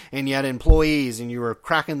day and you had employees and you were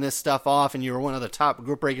cracking this stuff off and you were one of the top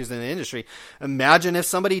group breakers in the industry. Imagine if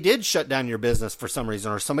somebody did shut down your business for some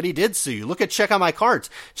reason, or somebody did sue you. Look at Check Out My Cards.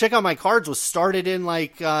 Check Out My Cards was started in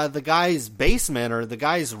like the guy's basement or the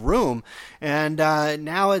guy's room, and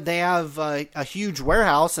now they have a huge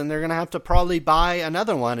warehouse, and they're going to have to probably buy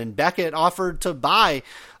another one. And Beckett offered to buy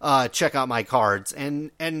Check Out My Cards,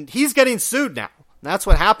 and he's getting sued now. That's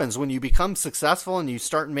what happens when you become successful and you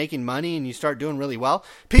start making money and you start doing really well.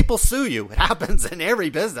 People sue you. It happens in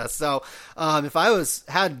every business. So if I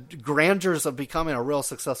had grandeurs of becoming a real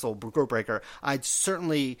successful group breaker, I'd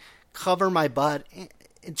certainly cover my butt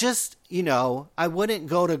just, I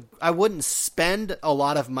wouldn't spend a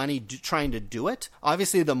lot of money trying to do it.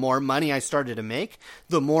 Obviously, the more money I started to make,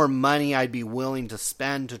 the more money I'd be willing to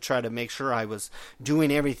spend to try to make sure I was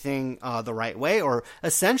doing everything the right way, or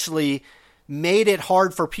essentially made it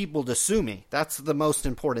hard for people to sue me. That's the most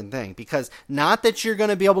important thing, because not that you're going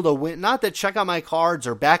to be able to win, not that Check Out My Cards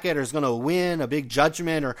or Beckett is going to win a big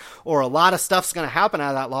judgment or a lot of stuff's going to happen out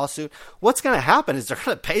of that lawsuit. What's going to happen is they're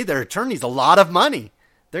going to pay their attorneys a lot of money.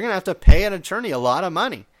 They're going to have to pay an attorney a lot of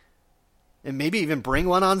money, and maybe even bring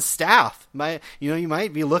one on staff. You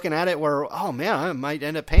might be looking at it where, oh man, I might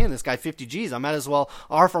end up paying this guy 50 G's. I might as well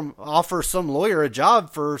offer some lawyer a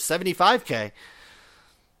job for $75K.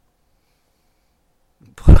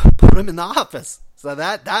 Put him in the office. So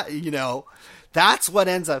that's what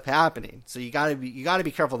ends up happening. So you got to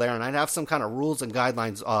be careful there. And I'd have some kind of rules and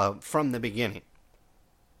guidelines from the beginning.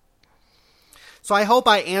 So I hope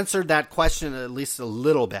I answered that question at least a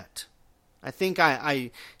little bit. I think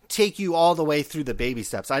I take you all the way through the baby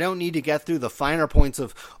steps. I don't need to get through the finer points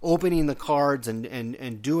of opening the cards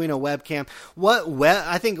and doing a webcam.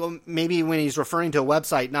 I think maybe when he's referring to a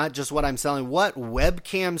website, not just what I'm selling, what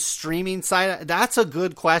webcam streaming site? That's a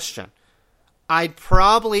good question. What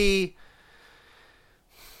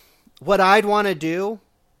I'd want to do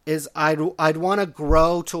is I'd want to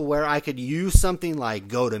grow to where I could use something like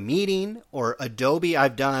GoToMeeting or Adobe.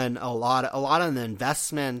 I've done a lot of the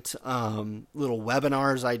investment little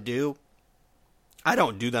webinars I do. I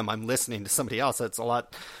don't do them. I'm listening to somebody else that's a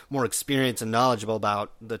lot more experienced and knowledgeable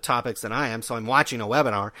about the topics than I am. So I'm watching a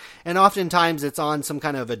webinar, and oftentimes it's on some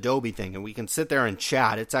kind of Adobe thing, and we can sit there and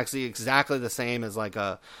chat. It's actually exactly the same as like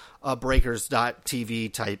a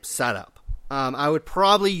Breakers.tv type setup. I would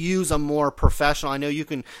probably use a more professional. I know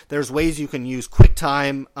there's ways you can use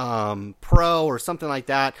QuickTime Pro or something like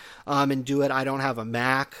that and do it. I don't have a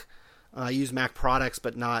Mac. I use Mac products,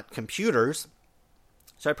 but not computers.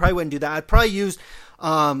 So I probably wouldn't do that. I'd probably use,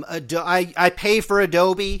 I pay for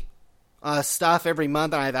Adobe stuff every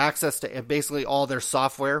month, and I have access to basically all their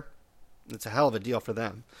software. It's a hell of a deal for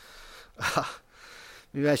them.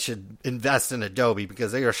 Maybe I should invest in Adobe,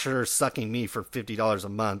 because they are sure sucking me for $50 a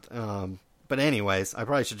month. But anyways, I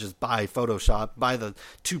probably should just buy Photoshop, buy the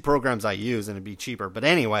 2 programs I use, and it'd be cheaper. But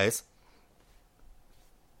anyways,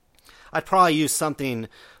 I'd probably use something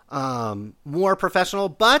more professional,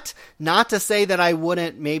 but not to say that I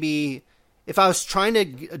wouldn't maybe, if I was trying to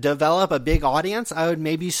develop a big audience, I would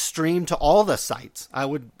maybe stream to all the sites. I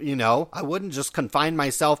wouldn't just confine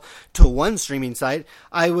myself to one streaming site.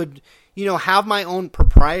 I would, have my own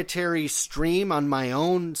proprietary stream on my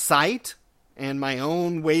own site and my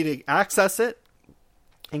own way to access it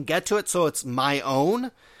and get to it, so it's my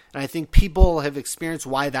own. And I think people have experienced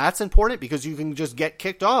why that's important, because you can just get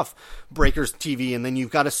kicked off Breakers TV, and then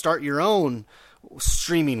you've got to start your own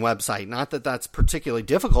streaming website. Not that that's particularly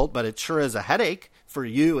difficult, but it sure is a headache for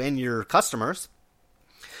you and your customers.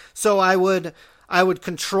 So I would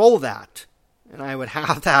control that, and I would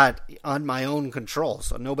have that on my own control,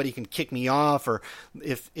 so nobody can kick me off. Or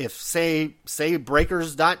if say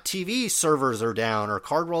Breakers.tv servers are down, or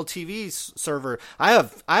Cardroll TV server, I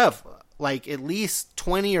have like at least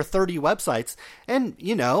 20 or 30 websites, and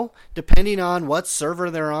depending on what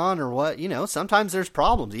server they're on or what, sometimes there's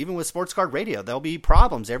problems. Even with Sports Card Radio, there'll be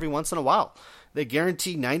problems every once in a while. They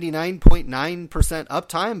guarantee 99.9%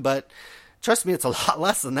 uptime, but trust me, it's a lot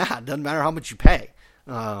less than that. Doesn't matter how much you pay.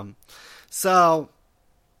 So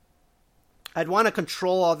I'd want to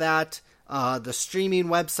control all that. The streaming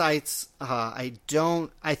websites, I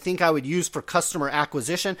think I would use for customer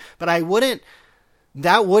acquisition, but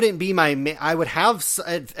that wouldn't be I would have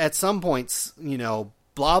at some points,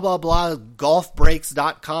 blah, blah, blah,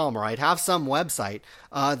 golfbreaks.com, or I'd have some website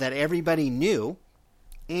that everybody knew,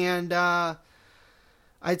 and I'd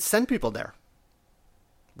send people there.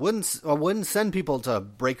 I wouldn't send people to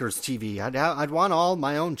Breakers TV. I'd want all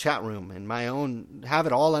my own chat room and have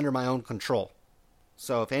it all under my own control.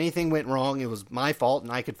 So if anything went wrong, it was my fault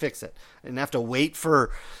and I could fix it. I didn't have to wait for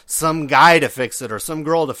some guy to fix it or some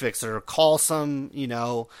girl to fix it or call somebody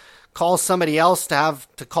else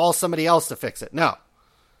to call somebody else to fix it. No.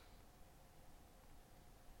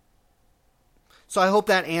 So I hope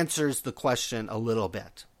that answers the question a little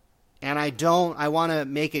bit. And I want to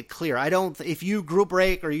make it clear. If you group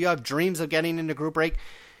break or you have dreams of getting into group break,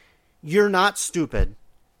 you're not stupid.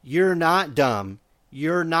 You're not dumb.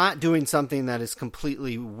 You're not doing something that is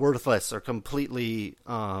completely worthless or completely,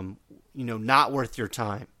 not worth your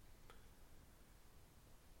time.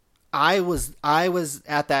 I was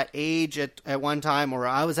at that age at one time, or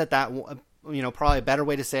I was at that, probably a better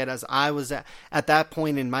way to say it is I was at that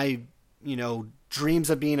point in my, dreams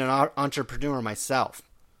of being an entrepreneur myself.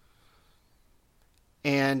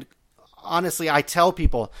 And honestly, I tell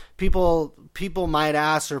people might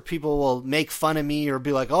ask, or people will make fun of me or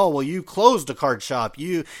be like, oh, well, you closed a card shop.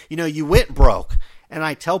 You went broke. And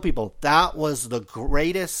I tell people that was the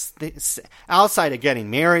greatest thing, outside of getting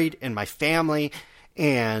married and my family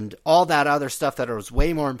and all that other stuff that was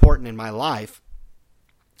way more important in my life.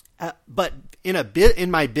 But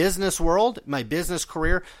in my business world, my business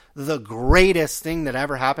career, the greatest thing that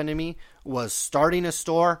ever happened to me was starting a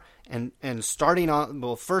store and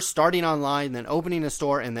first starting online, then opening a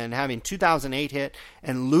store, and then having 2008 hit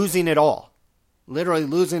and losing it all, literally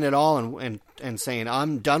losing it all, and saying,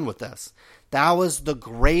 I'm done with this. That was the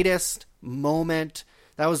greatest moment.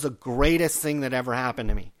 That was the greatest thing that ever happened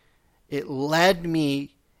to me. It led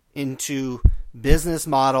me into business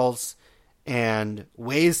models and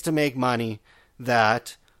ways to make money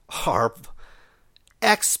that are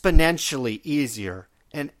exponentially easier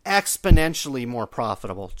and exponentially more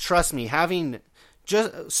profitable. Trust me, having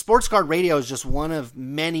just Sports Card Radio is just one of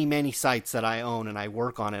many, many sites that I own and I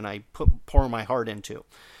work on and I pour my heart into.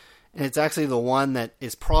 And it's actually the one that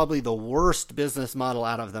is probably the worst business model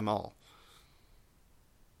out of them all.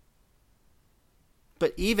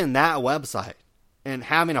 But even that website and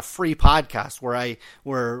having a free podcast where I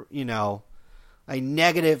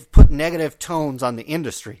put negative tones on the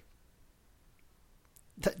industry,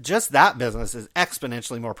 just that business is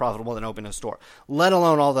exponentially more profitable than opening a store, let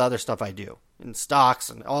alone all the other stuff I do in stocks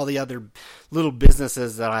and all the other little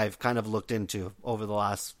businesses that I've kind of looked into over the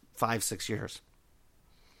last 5-6 years.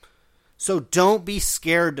 So don't be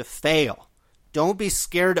scared to fail. Don't be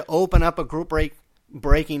scared to open up a group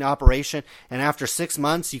breaking operation, and after 6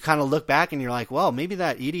 months you kind of look back and you're like, well, maybe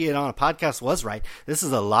that idiot on a podcast was right. This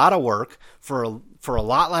is a lot of work for a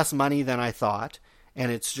lot less money than I thought,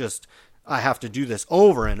 and it's just I have to do this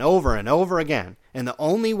over and over and over again. And the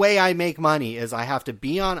only way I make money is I have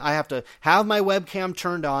to have my webcam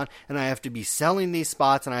turned on, and I have to be selling these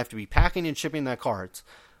spots, and I have to be packing and shipping the cards.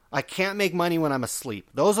 I can't make money when I'm asleep.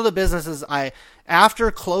 Those are the businesses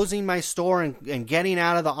after closing my store and getting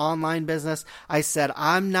out of the online business, I said,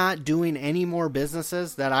 I'm not doing any more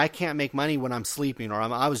businesses that I can't make money when I'm sleeping. Or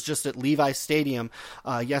I was just at Levi's Stadium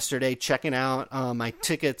yesterday checking out my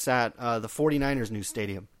tickets at the 49ers new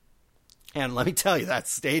stadium. And let me tell you, that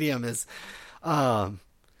stadium is,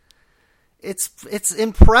 it's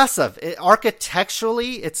impressive.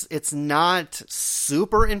 Architecturally, it's not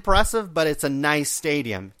super impressive, but it's a nice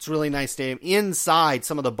stadium. It's a really nice stadium. Inside,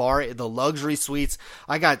 some of the luxury suites,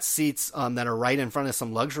 I got seats that are right in front of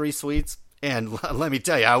some luxury suites. And let me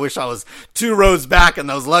tell you, I wish I was 2 rows back in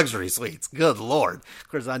those luxury suites. Good Lord.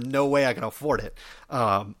 Because there's no way I can afford it.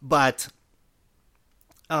 I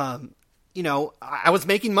was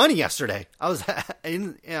making money yesterday. I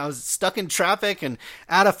was stuck in traffic and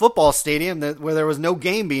at a football stadium where there was no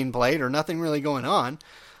game being played or nothing really going on.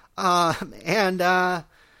 And I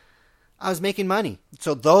was making money.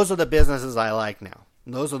 So those are the businesses I like now.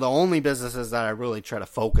 And those are the only businesses that I really try to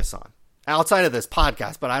focus on outside of this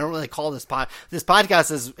podcast, but I don't really call this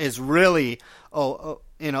podcast is really,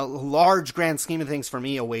 in a large grand scheme of things for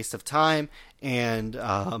me, a waste of time and,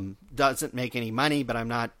 doesn't make any money, but I'm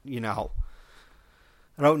not, I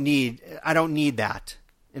don't need that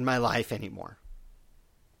in my life anymore.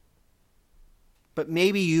 But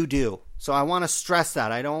maybe you do. So I want to stress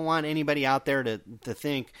that. I don't want anybody out there to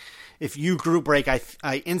think if you group break, I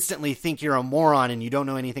instantly think you're a moron and you don't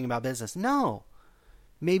know anything about business. No.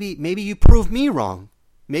 Maybe you prove me wrong.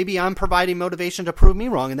 Maybe I'm providing motivation to prove me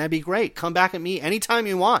wrong, and that'd be great. Come back at me anytime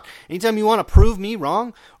you want. Anytime you want to prove me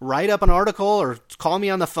wrong, write up an article or call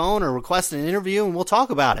me on the phone or request an interview and we'll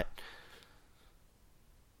talk about it.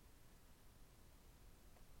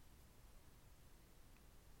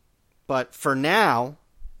 But for now,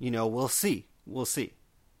 we'll see. We'll see.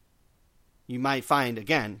 You might find,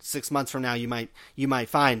 again, 6 months from now, you might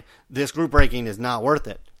find this group breaking is not worth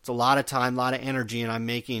it. It's a lot of time, a lot of energy, and I'm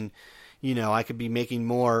making, I could be making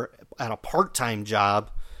more at a part-time job,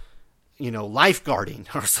 lifeguarding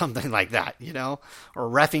or something like that, or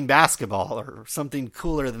reffing basketball or something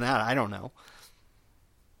cooler than that. I don't know.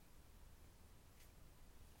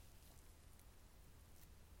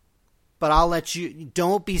 But I'll let you,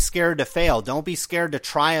 don't be scared to fail. Don't be scared to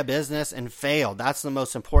try a business and fail. That's the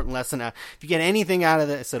most important lesson. If you get anything out of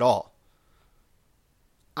this at all,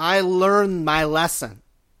 I learned my lesson.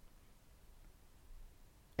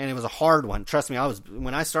 And it was a hard one. Trust me,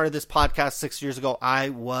 when I started this podcast 6 years ago, I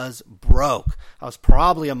was broke. I was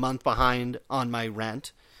probably a month behind on my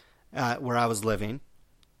rent where I was living.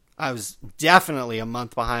 I was definitely a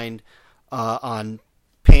month behind on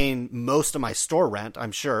paying most of my store rent,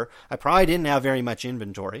 I'm sure. I probably didn't have very much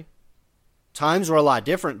inventory. Times were a lot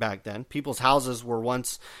different back then. People's houses were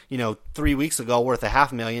once, 3 weeks ago worth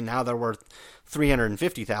 $500,000. Now they're worth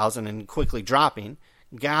 $350,000 and quickly dropping.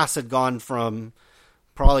 Gas had gone from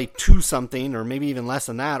probably 2 something or maybe even less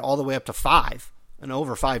than that all the way up to $5 and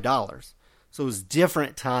over $5. So it was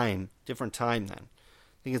different time then.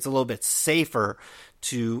 I think it's a little bit safer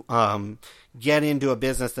to get into a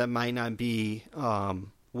business that might not be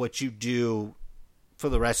what you do for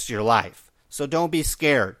the rest of your life. So don't be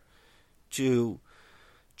scared to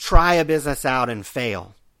try a business out and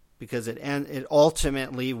fail, because it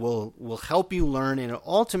ultimately will help you learn, and it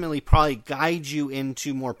ultimately probably guide you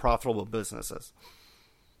into more profitable businesses.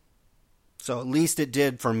 So at least it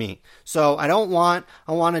did for me. So I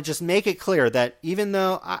want to just make it clear that even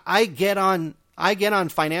though I get on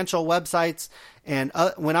financial websites, and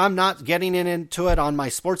when I'm not getting into it on my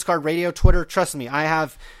Sports Card Radio Twitter, trust me, I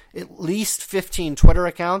have at least 15 Twitter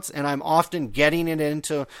accounts, and I'm often getting it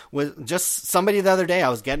into with just somebody the other day. I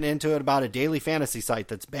was getting into it about a daily fantasy site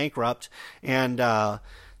that's bankrupt and that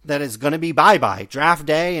is going to be bye-bye. Draft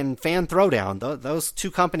Day and Fan Throwdown. Those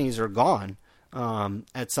 2 companies are gone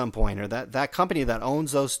at some point, or that company that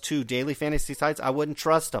owns those 2 daily fantasy sites, I wouldn't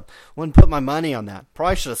trust them. Wouldn't put my money on that.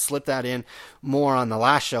 Probably should have slipped that in more on the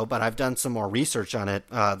last show, but I've done some more research on it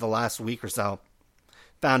the last week or so.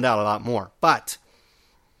 Found out a lot more. But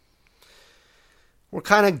we're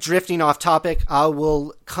kind of drifting off topic. I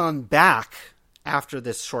will come back after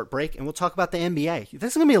this short break, and we'll talk about the NBA.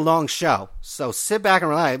 This is going to be a long show, so sit back and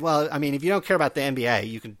relax. Well, I mean, if you don't care about the NBA,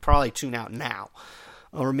 you can probably tune out now,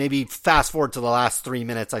 or maybe fast forward to the last 3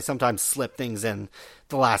 minutes. I sometimes slip things in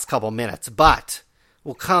the last couple minutes, but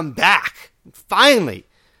we'll come back, finally,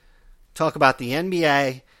 talk about the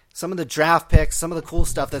NBA, some of the draft picks, some of the cool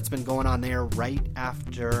stuff that's been going on there right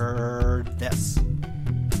after this.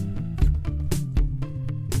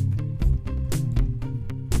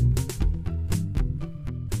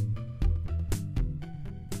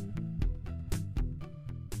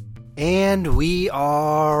 And we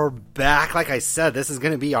are back. Like I said, this is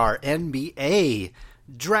going to be our NBA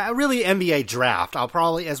draft, really NBA draft. I'll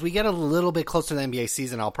probably, as we get a little bit closer to the NBA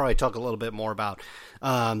season, I'll probably talk a little bit more about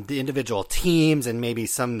the individual teams and maybe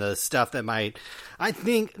some of the stuff that might, I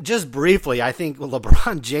think, just briefly, I think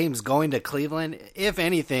LeBron James going to Cleveland, if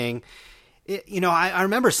anything, I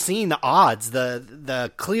remember seeing the odds.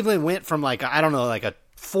 The Cleveland went from like a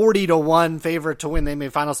 40-1 favorite to win the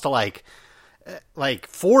NBA Finals to like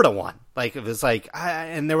 4-1. Like it was like,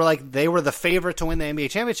 and they were the favorite to win the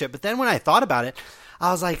NBA championship. But then when I thought about it,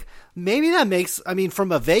 I was like, maybe that makes,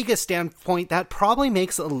 from a Vegas standpoint, that probably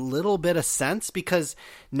makes a little bit of sense, because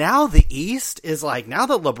now the East is like, now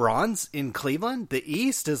that LeBron's in Cleveland, the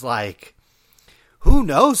East is like, who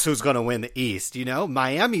knows who's going to win the East?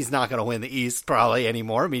 Miami's not going to win the East probably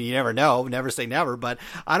anymore. You never know. Never say never. But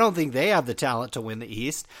I don't think they have the talent to win the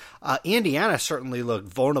East. Indiana certainly looked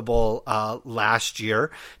vulnerable last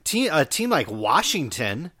year. A team like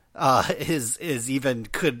Washington is even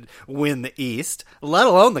could win the East, let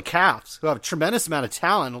alone the Cavs, who have a tremendous amount of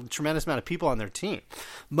talent, a tremendous amount of people on their team.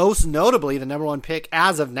 Most notably, the number 1 pick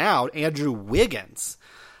as of now, Andrew Wiggins.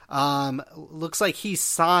 Looks like he's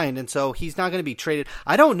signed, and so he's not going to be traded.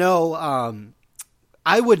 I don't know.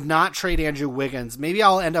 I would not trade Andrew Wiggins. Maybe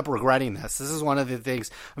I'll end up regretting this. This is one of the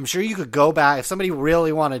things. I'm sure you could go back. If somebody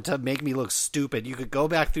really wanted to make me look stupid, you could go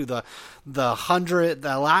back through the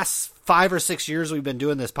last 5 or 6 years we've been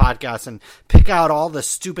doing this podcast and pick out all the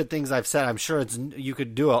stupid things I've said. I'm sure you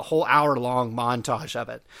could do a whole hour-long montage of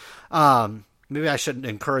it. Maybe I shouldn't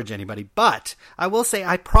encourage anybody, but I will say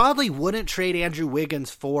I probably wouldn't trade Andrew Wiggins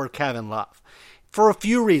for Kevin Love for a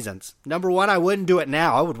few reasons. Number one, I wouldn't do it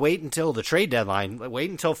now. I would wait until the trade deadline, wait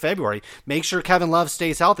until February, make sure Kevin Love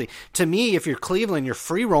stays healthy. To me, if you're Cleveland, you're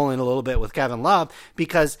free rolling a little bit with Kevin Love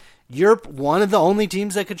because you're one of the only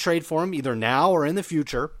teams that could trade for him either now or in the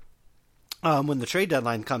future. When the trade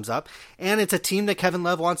deadline comes up, and it's a team that Kevin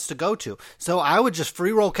Love wants to go to. So I would just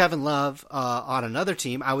free roll Kevin Love on another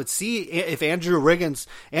team. I would see if Andrew Wiggins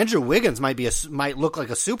might look like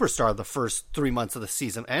a superstar the first 3 months of the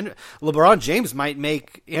season, and LeBron James might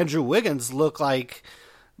make Andrew Wiggins look like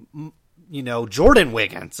Jordan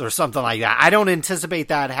Wiggins or something like that. I don't anticipate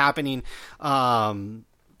that happening.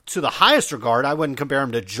 To the highest regard, I wouldn't compare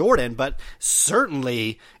him to Jordan, but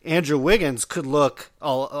certainly Andrew Wiggins could look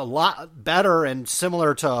a lot better and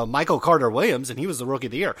similar to Michael Carter-Williams, and he was the Rookie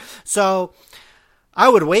of the Year. So I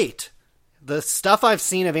would wait. The stuff I've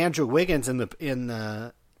seen of Andrew Wiggins in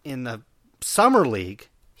the summer league,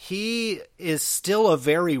 he is still a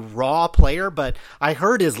very raw player, but I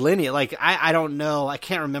heard his lineage. Like I don't know, I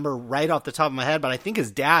can't remember right off the top of my head, but I think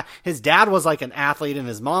his dad was like an athlete and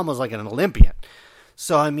his mom was like an Olympian.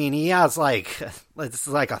 So I mean, he has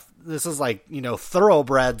this is like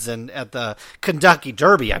thoroughbreds at the Kentucky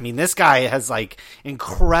Derby. I mean, this guy has like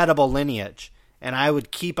incredible lineage, and I would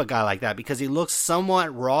keep a guy like that because he looks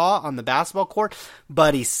somewhat raw on the basketball court,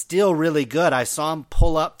 but he's still really good. I saw him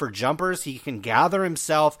pull up for jumpers. He can gather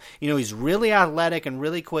himself. He's really athletic and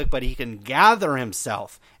really quick, but he can gather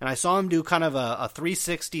himself. And I saw him do kind of a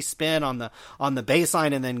 360 spin on the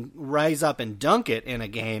baseline and then rise up and dunk it in a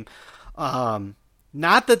game.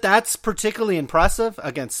 Not that that's particularly impressive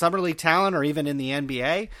against summer league talent or even in the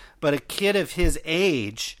NBA, but a kid of his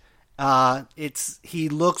age, he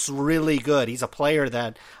looks really good. He's a player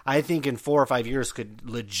that I think in 4 or 5 years could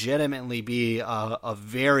legitimately be a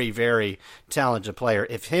very, very talented player.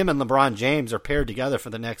 If him and LeBron James are paired together for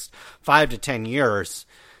the next 5 to 10 years,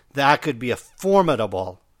 that could be a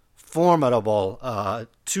formidable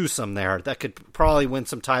twosome there that could probably win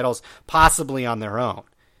some titles, possibly on their own.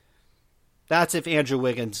 That's if Andrew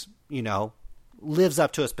Wiggins, lives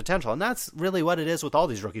up to his potential. And that's really what it is with all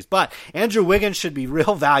these rookies. But Andrew Wiggins should be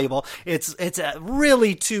real valuable. It's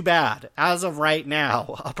really too bad. As of right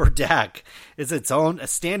now, Upper Deck is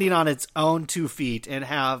standing on its own 2 feet and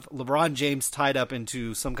have LeBron James tied up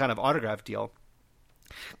into some kind of autograph deal.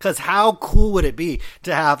 Because how cool would it be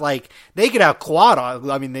to have, they could have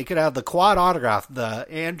they could have the quad autograph, the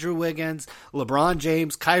Andrew Wiggins, LeBron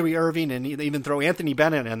James, Kyrie Irving, and even throw Anthony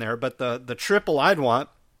Bennett in there. But the triple I'd want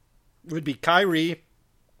would be Kyrie,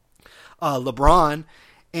 LeBron,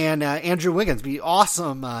 and Andrew Wiggins. Be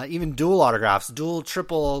awesome. Even dual autographs, dual,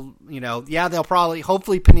 triple, they'll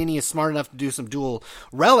hopefully Panini is smart enough to do some dual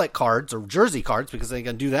relic cards or jersey cards because they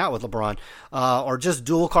can do that with LeBron, or just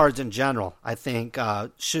dual cards in general. I think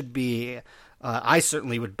should be, I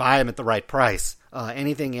certainly would buy them at the right price.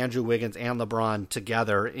 Anything Andrew Wiggins and LeBron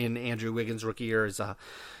together in Andrew Wiggins' rookie year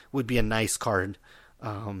would be a nice card.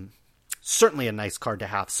 Certainly a nice card to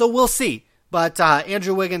have. So we'll see. But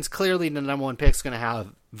Andrew Wiggins, clearly the number 1 pick, is going to have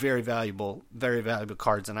very valuable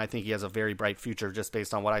cards, and I think he has a very bright future just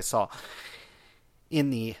based on what I saw in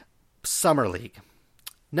the Summer League.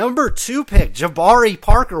 Number 2 pick, Jabari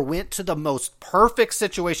Parker, went to the most perfect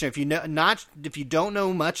situation. If you don't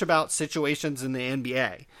know much about situations in the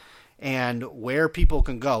NBA and where people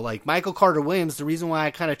can go, like Michael Carter-Williams, the reason why I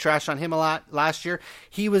kind of trashed on him a lot last year,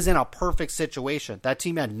 he was in a perfect situation. That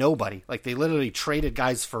team had nobody. They literally traded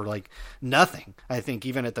guys for nothing, I think,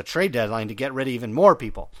 even at the trade deadline to get rid of even more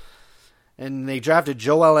people. And they drafted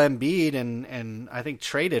Joel Embiid and I think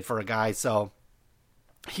traded for a guy. So,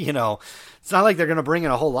 it's not like they're going to bring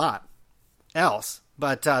in a whole lot else.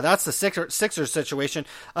 But that's the Sixers situation,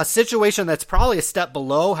 a situation that's probably a step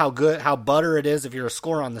below how butter it is if you're a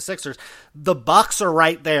scorer on the Sixers. The Bucks are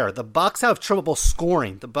right there. The Bucks have trouble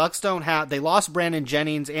scoring. The Bucks they lost Brandon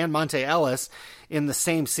Jennings and Monte Ellis in the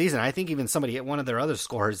same season. I think even one of their other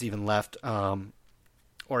scorers even left,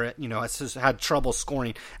 has had trouble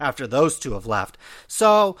scoring after those two have left.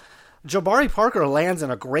 So Jabari Parker lands in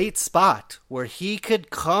a great spot where he could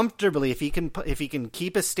comfortably, if he can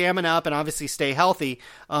keep his stamina up and obviously stay healthy,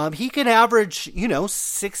 he could average,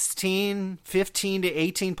 16, 15 to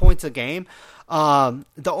 18 points a game.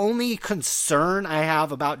 The only concern I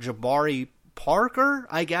have about Jabari Parker,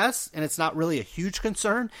 I guess, and it's not really a huge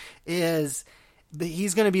concern, is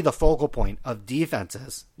he's going to be the focal point of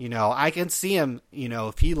defenses. I can see him,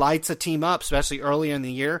 if he lights a team up, especially early in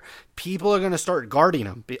the year, people are going to start guarding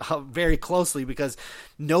him very closely because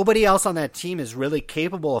nobody else on that team is really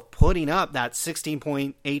capable of putting up that 16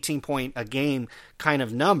 point, 18 point a game kind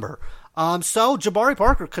of number. So Jabari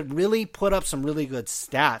Parker could really put up some really good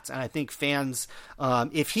stats, and I think fans,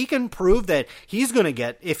 if he can prove that he's going to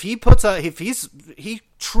get, he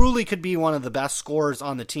truly could be one of the best scorers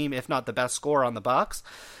on the team, if not the best scorer on the Bucks.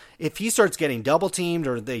 If he starts getting double teamed,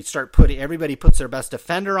 or they start everybody puts their best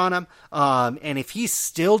defender on him, and if he's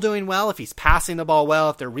still doing well, if he's passing the ball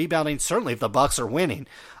well, if they're rebounding, certainly if the Bucks are winning,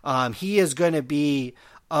 he is going to be,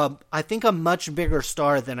 I think, a much bigger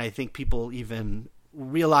star than I think people even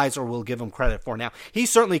realize or will give him credit for. Now, he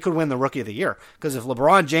certainly could win the Rookie of the Year, because if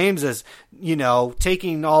LeBron James is,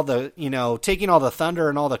 taking all the thunder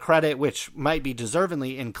and all the credit, which might be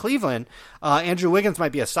deservingly in Cleveland, Andrew Wiggins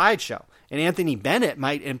might be a sideshow. And Anthony Bennett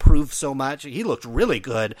might improve so much. He looked really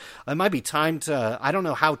good. It might be time to, I don't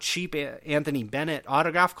know how cheap Anthony Bennett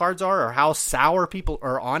autograph cards are or how sour people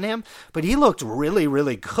are on him, but he looked really,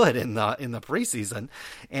 really good in the preseason.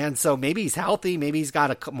 And so maybe he's healthy. Maybe he's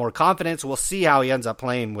got more confidence. We'll see how he ends up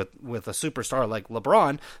playing with a superstar like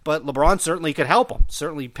LeBron, but LeBron certainly could help him,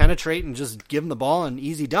 certainly penetrate and just give him the ball and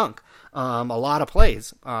easy dunk. A lot of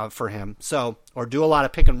plays for him. So or do a lot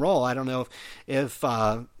of pick and roll. I don't know if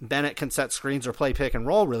Bennett can set screens or play pick and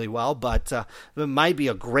roll really well, but it might be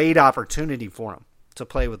a great opportunity for him to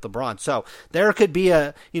play with LeBron. So there could be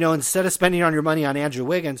instead of spending on your money on Andrew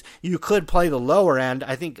Wiggins, you could play the lower end.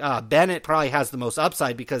 I think Bennett probably has the most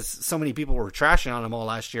upside because so many people were trashing on him all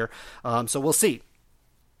last year. So we'll see.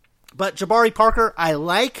 But Jabari Parker, I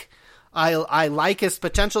like his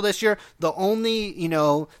potential this year. The only,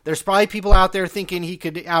 there's probably people out there thinking he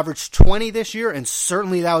could average 20 this year, and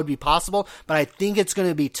certainly that would be possible, but I think it's going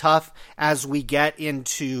to be tough as we get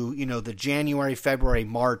into, the January, February,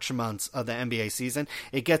 March months of the NBA season.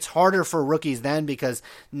 It gets harder for rookies then because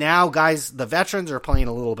now guys, the veterans are playing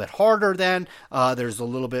a little bit harder then. There's a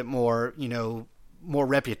little bit more, more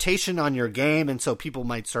reputation on your game, and so people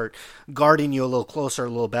might start guarding you a little closer, a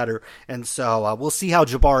little better, and so we'll see how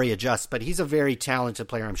Jabari adjusts, but he's a very talented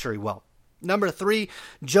player. I'm sure he will. Number 3,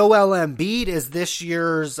 Joel Embiid is this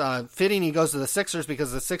year's fitting. He goes to the Sixers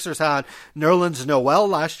because the Sixers had Nerlens Noel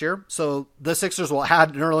last year, so the Sixers will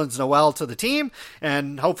add Nerlens Noel to the team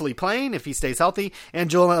and hopefully playing if he stays healthy,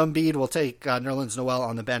 and Joel Embiid will take Nerlens Noel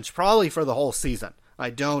on the bench probably for the whole season.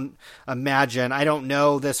 I don't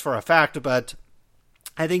know this for a fact, but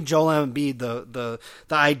I think Joel Embiid, the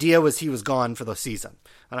idea was he was gone for the season.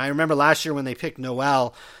 And I remember last year when they picked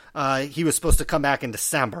Noel, he was supposed to come back in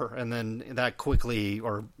December. And then that quickly,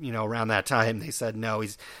 or, around that time, they said, no,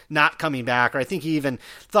 he's not coming back. Or I think he even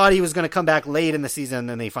thought he was going to come back late in the season. And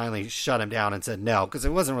then they finally shut him down and said no, because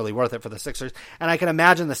it wasn't really worth it for the Sixers. And I can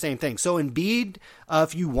imagine the same thing. So Embiid,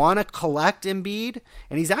 if you want to collect Embiid,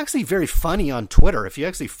 and he's actually very funny on Twitter. If you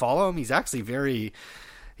actually follow him, he's actually really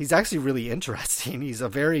interesting. He's a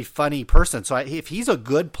very funny person. So if he's a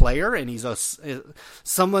good player and he's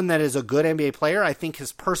someone that is a good NBA player, I think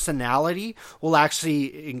his personality will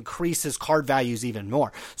actually increase his card values even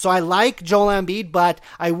more. So I like Joel Embiid, but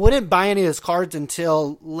I wouldn't buy any of his cards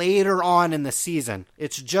until later on in the season.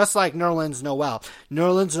 It's just like Nerlens Noel.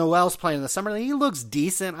 Nerlens Noel's playing in the summer. He looks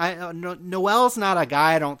decent. Noel's not a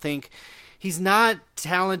guy, I don't think. He's not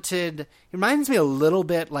talented. He reminds me a little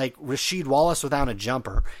bit like Rasheed Wallace without a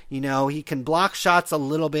jumper. He can block shots a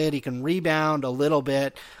little bit. He can rebound a little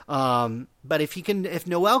bit. But if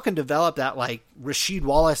Noel can develop that like Rasheed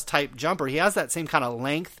Wallace type jumper, he has that same kind of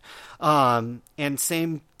length and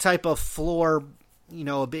same type of floor.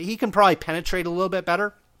 He can probably penetrate a little bit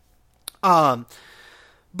better.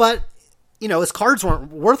 But his cards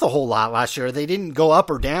weren't worth a whole lot last year. They didn't go up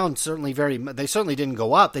or down. They certainly didn't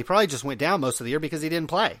go up. They probably just went down most of the year because he didn't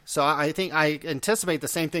play. So I think I anticipate the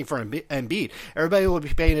same thing for Embiid. Everybody will be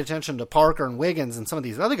paying attention to Parker and Wiggins and some of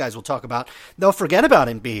these other guys we'll talk about. They'll forget about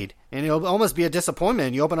Embiid, and it'll almost be a disappointment.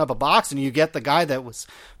 And you open up a box and you get the guy that was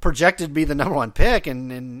projected to be the number 1 pick,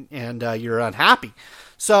 and you're unhappy.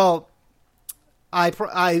 So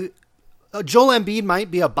Joel Embiid might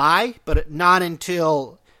be a buy, but not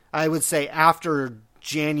until, I would say, after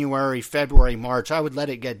January, February, March. I would let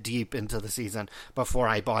it get deep into the season before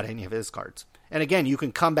I bought any of his cards. And again, you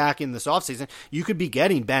can come back in this offseason. You could be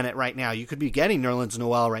getting Bennett right now. You could be getting Nerlens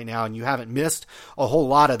Noel right now, and you haven't missed a whole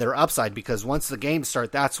lot of their upside because once the games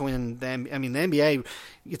start, that's when the NBA,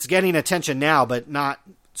 it's getting attention now, but not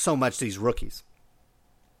so much these rookies.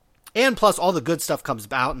 And plus, all the good stuff comes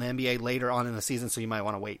out in the NBA later on in the season, so you might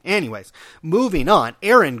want to wait. Anyways, moving on.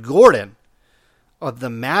 Aaron Gordon of the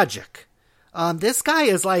Magic. This guy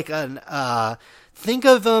is like think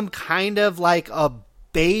of him kind of like a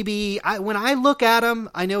baby. When I look at him,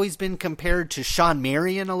 I know he's been compared to Shawn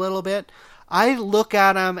Marion a little bit. I look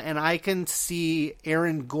at him and I can see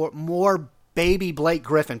Aaron Gordon more baby Blake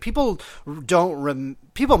Griffin. People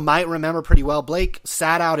might remember pretty well. Blake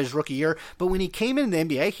sat out his rookie year, but when he came in the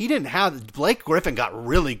NBA, Blake Griffin got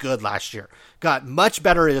really good last year. Got much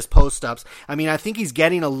better at his post-ups. I think he's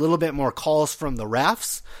getting a little bit more calls from the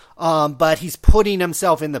refs, but he's putting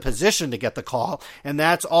himself in the position to get the call, and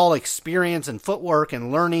that's all experience and footwork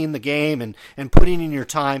and learning the game and putting in your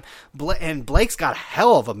time. And Blake's got a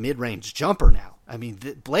hell of a mid-range jumper now.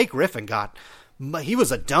 Blake Griffin he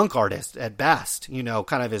was a dunk artist at best,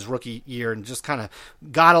 kind of his rookie year, and just kind of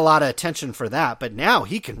got a lot of attention for that. But now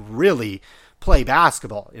he can really play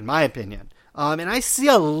basketball, in my opinion. And I see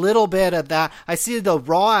a little bit of that. I see the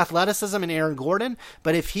raw athleticism in Aaron Gordon,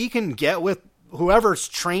 but if he can get with whoever's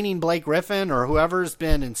training Blake Griffin or whoever's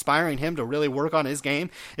been inspiring him to really work on his game,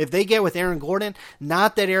 if they get with Aaron Gordon,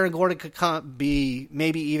 not that Aaron Gordon could be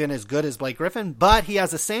maybe even as good as Blake Griffin, but he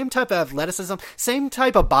has the same type of athleticism, same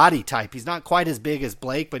type of body type. He's not quite as big as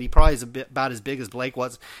Blake, but he probably is about as big as Blake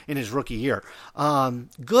was in his rookie year.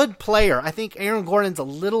 Good player. I think Aaron Gordon's a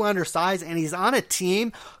little undersized, and he's on a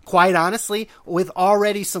team, quite honestly, with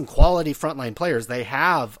already some quality frontline players. They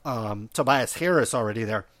have Tobias Harris already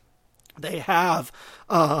there. They have,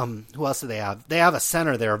 who else do they have? They have a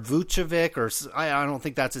center there, Vucevic, or I don't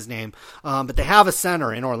think that's his name, but they have a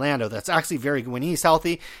center in Orlando that's actually very good. When he's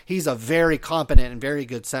healthy, he's a very competent and very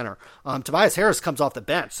good center. Tobias Harris comes off the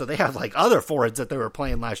bench, so they have like other forwards that they were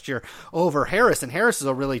playing last year over Harris, and Harris is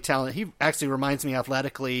a really talented, he actually reminds me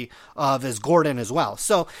athletically of as Gordon as well.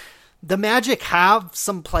 So the Magic have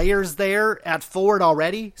some players there at forward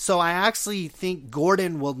already, so I actually think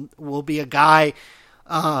Gordon will be a guy.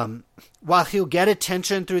 While he'll get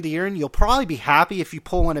attention through the year, and you'll probably be happy if you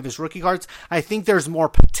pull one of his rookie cards, I think there's more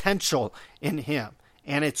potential in him.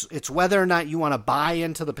 And it's whether or not you want to buy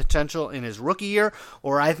into the potential in his rookie year,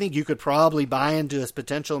 or I think you could probably buy into his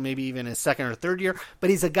potential maybe even his second or third year. But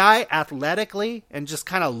he's a guy athletically and just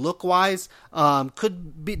kind of look-wise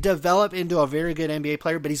could develop into a very good NBA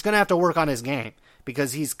player, but he's going to have to work on his game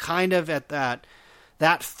because he's kind of at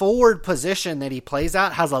that forward position that he plays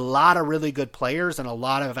at has a lot of really good players and a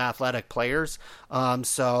lot of athletic players.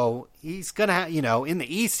 So he's going to have, in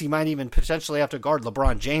the East, he might even potentially have to guard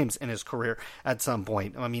LeBron James in his career at some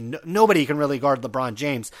point. I mean, nobody can really guard LeBron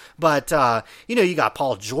James, but, you got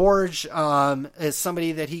Paul George as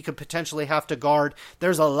somebody that he could potentially have to guard.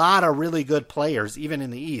 There's a lot of really good players, even in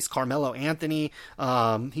the East. Carmelo Anthony,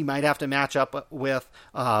 he might have to match up with.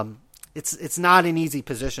 It's not an easy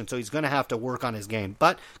position, so he's going to have to work on his game,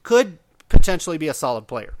 but could potentially be a solid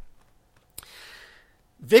player.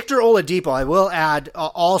 Victor Oladipo, I will add,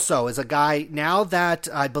 also is a guy now that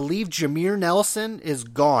I believe Jameer Nelson is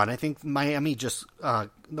gone. I think Miami or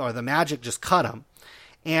the Magic just cut him.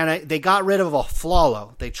 And they got rid of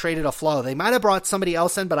Afflalo. They traded Afflalo. They might have brought somebody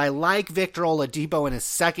else in, but I like Victor Oladipo in his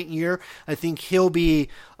second year. I think he'll be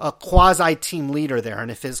a quasi-team leader there.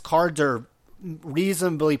 And if his cards are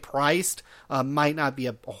reasonably priced, might not be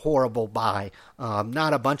a horrible buy.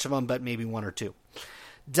 Not a bunch of them, but maybe one or two.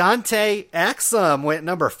 Dante Exum went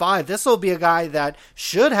number 5. This will be a guy that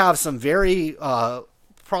should have some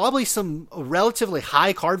probably some relatively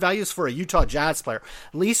high card values for a Utah Jazz player,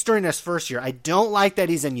 at least during his first year. I don't like that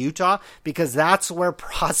he's in Utah because that's where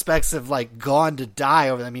prospects have gone to die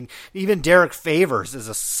over. I mean, even Derek Favors is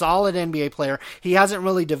a solid NBA player. He hasn't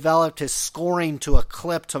really developed his scoring to a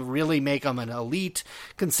clip to really make him an elite,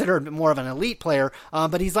 considered more of an elite player.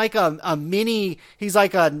 But he's like a mini, he's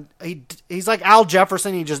like Al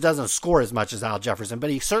Jefferson. He just doesn't score as much as Al Jefferson, but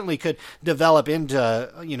he certainly could develop into,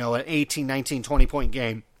 an 18, 19, 20 point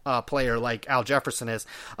game. Player like Al Jefferson is,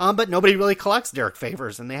 but nobody really collects Derek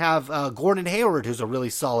Favors, and they have Gordon Hayward, who's a really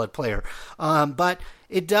solid player. But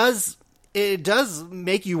it does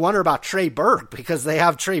make you wonder about Trey Burke because they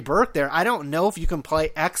have Trey Burke there. I don't know if you can play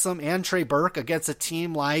Exum and Trey Burke against a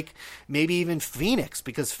team like maybe even Phoenix,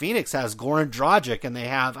 because Phoenix has Goran Dragic and they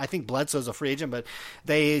have, I think Bledsoe's a free agent, but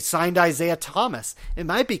they signed Isaiah Thomas. It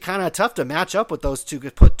might be kind of tough to match up with those two.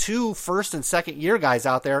 Put 2 first and second year guys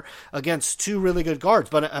out there against 2 really good guards.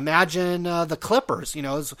 But imagine the Clippers,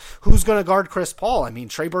 who's going to guard Chris Paul? I mean,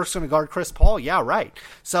 Trey Burke's going to guard Chris Paul. Yeah, right.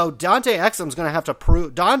 So Dante Exum's going to have to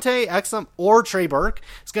prove Dante Exum or Trey Burke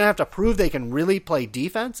is going to have to prove they can really play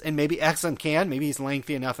defense, and maybe Exum can. Maybe he's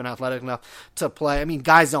lengthy enough and athletic enough to play. I mean,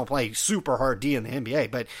 guys don't play super hard D in the NBA,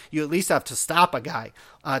 but you at least have to stop a guy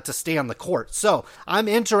to stay on the court. So I'm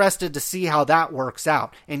interested to see how that works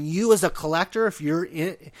out. And you as a collector, if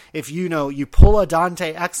you pull a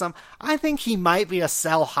Dante Exum, I think he might be a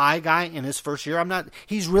sell high guy in his first year.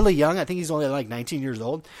 He's really young. I think he's only 19 years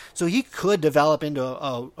old. So he could develop into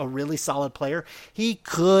a really solid player. He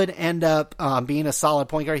could end up being a solid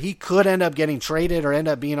point guard. He could end up getting traded or end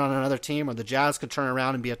up being on another team, or the Jazz could turn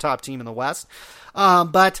around and be a top team in the West.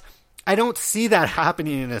 But I don't see that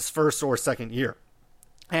happening in his first or second year.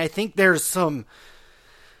 And I think there's going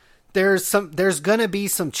to be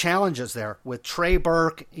some challenges there with Trey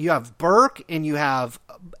Burke. You have Burke and you have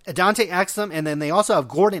Dante Exum, and then they also have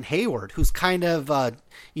Gordon Hayward, who's kind of,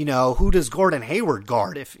 who does Gordon Hayward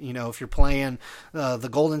guard? If you're playing the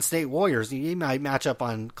Golden State Warriors, you might match up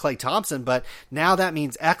on Klay Thompson, but now that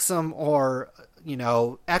means Exum or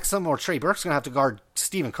Trey Burke's going to have to guard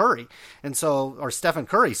Stephen Curry, or Stephen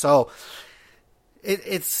Curry. So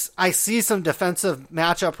I see some defensive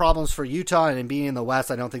matchup problems for Utah, and in being in the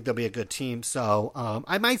West, I don't think they'll be a good team. So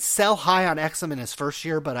I might sell high on Exum in his first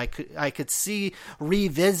year, but I could see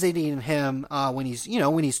revisiting him when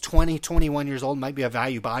he's 20, 21 years old. Might be a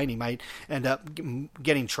value buy, and he might end up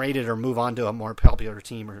getting traded or move on to a more popular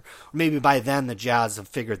team, or maybe by then the Jazz have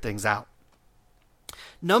figured things out.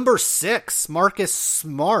 Number 6, Marcus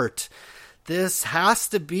Smart. This has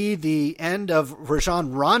to be the end of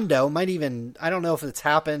Rajon Rondo. I don't know if it's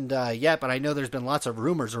happened yet, but I know there's been lots of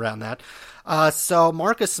rumors around that. So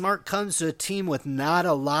Marcus Smart comes to a team with not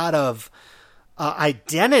a lot of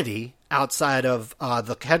identity outside of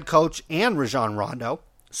the head coach and Rajon Rondo.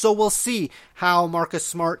 So we'll see how Marcus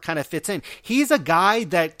Smart kind of fits in. He's a guy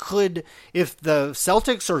that could, if the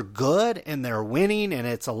Celtics are good and they're winning and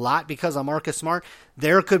it's a lot because of Marcus Smart,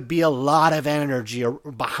 there could be a lot of energy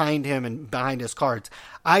behind him and behind his cards.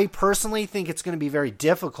 I personally think it's going to be very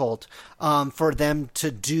difficult for them to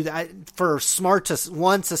do that, for Smart to,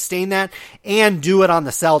 one, sustain that and do it on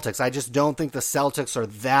the Celtics. I just don't think the Celtics are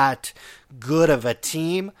that good of a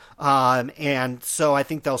team. And so I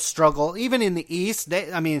think they'll struggle. Even in the East,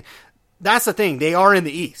 that's the thing. They are in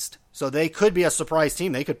the East. So they could be a surprise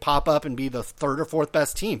team. They could pop up and be the third or fourth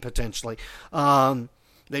best team potentially.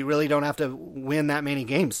 They really don't have to win that many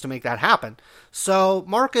games to make that happen. So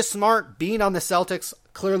Marcus Smart being on the Celtics,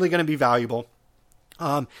 clearly going to be valuable.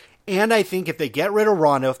 And I think if they get rid of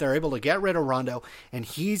Rondo, if they're able to get rid of Rondo and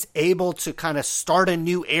he's able to kind of start a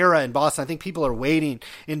new era in Boston, I think people are waiting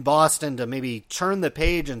in Boston to maybe turn the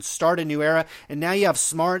page and start a new era. And now you have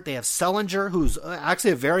Smart, they have Sellinger, who's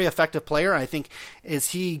actually a very effective player. I think as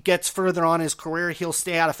he gets further on his career, he'll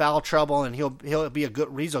stay out of foul trouble and he's a good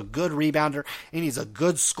rebounder and he's a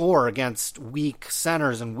good scorer against weak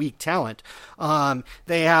centers and weak talent.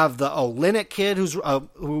 They have the Olynyk kid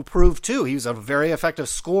who proved too. He was a very effective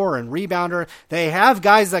scorer and rebounder. They have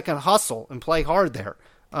guys that can hustle and play hard there.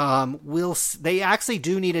 They actually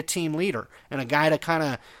do need a team leader and a guy to kind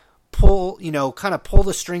of pull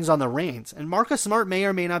the strings on the reins. And Marcus Smart may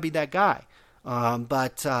or may not be that guy.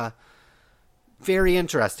 But very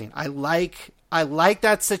interesting. I like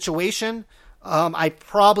that situation. I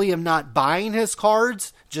probably am not buying his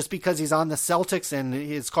cards just because he's on the Celtics and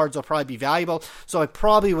his cards will probably be valuable. So I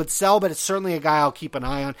probably would sell, but it's certainly a guy I'll keep an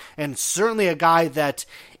eye on, and certainly a guy that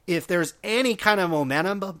if there's any kind of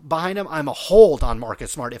momentum behind him, I'm a hold on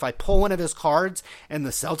Marcus Smart. If I pull one of his cards and the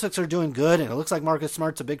Celtics are doing good and it looks like Marcus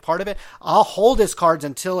Smart's a big part of it, I'll hold his cards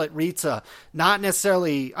until it reaches not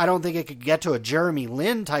necessarily, I don't think it could get to a Jeremy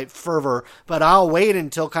Lin type fervor, but I'll wait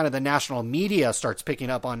until kind of the national media starts picking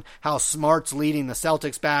up on how Smart's leading the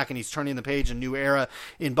Celtics back and he's turning the page, a new era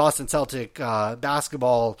in Boston Celtic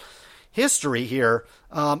basketball history here.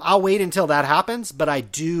 I'll wait until that happens, but I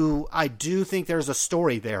do think there's a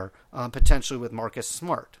story there potentially with Marcus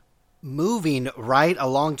Smart. Moving right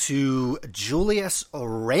along to Julius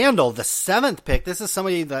Randle, the 7th pick. This is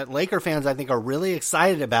somebody that Laker fans I think are really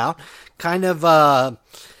excited about. Kind of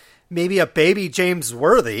maybe a baby James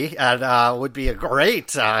Worthy would be a great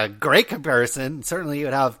comparison. Certainly you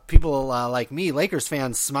would have people like me, Lakers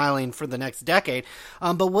fans, smiling for the next decade.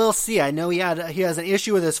 But we'll see. I know he has an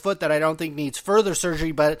issue with his foot that I don't think needs further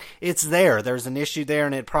surgery, but it's there. There's an issue there,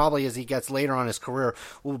 and it probably, as he gets later on in his career,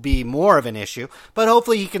 will be more of an issue. But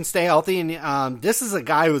hopefully he can stay healthy. And this is a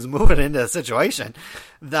guy who's moving into a situation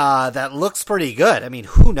that looks pretty good. I mean,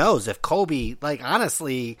 who knows if Kobe,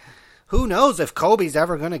 honestly, who knows if Kobe's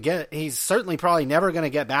ever going to he's certainly probably never going to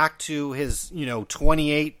get back to his,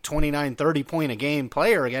 28, 29, 30 point a game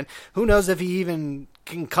player again. Who knows if he even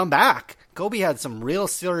can come back. Kobe had some real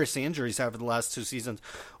serious injuries over the last 2 seasons.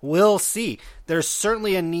 We'll see. There's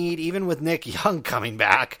certainly a need, even with Nick Young coming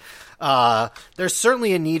back, there's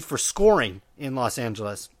certainly a need for scoring in Los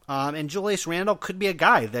Angeles. And Julius Randle could be a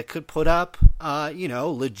guy that could put up,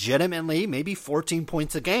 legitimately maybe 14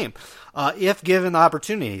 points a game, if given the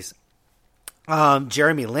opportunities.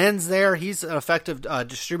 Jeremy Lin's there. He's an effective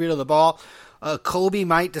distributor of the ball. Kobe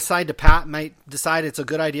might decide it's a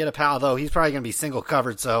good idea to pass, although he's probably going to be single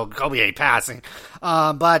covered, so Kobe ain't passing.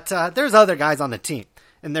 But there's other guys on the team,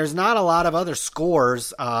 and there's not a lot of other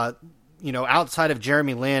scorers, outside of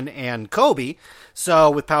Jeremy Lin and Kobe.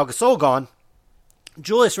 So with Pau Gasol gone,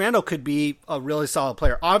 Julius Randle could be a really solid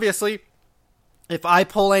player. Obviously, if I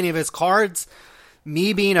pull any of his cards,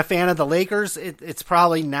 me being a fan of the Lakers, it's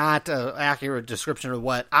probably not an accurate description of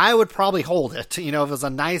what I would probably hold it. If it was a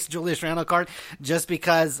nice Julius Randle card, just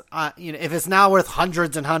because, if it's not worth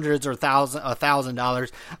hundreds and hundreds or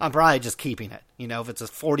 $1,000, I'm probably just keeping it. If it's a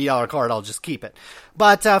 $40 card, I'll just keep it.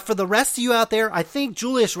 But for the rest of you out there, I think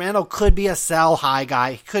Julius Randle could be a sell high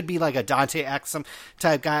guy. He could be like a Dante Exum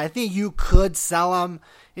type guy. I think you could sell him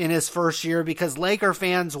in his first year, because Laker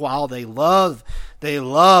fans, while they love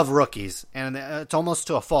rookies, and it's almost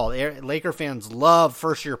to a fault. Laker fans love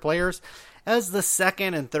first year players. As the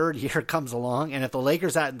second and third year comes along, and if the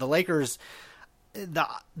Lakers, the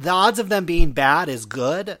odds of them being bad is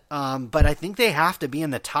good, but I think they have to be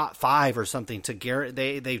in the top 5 or something to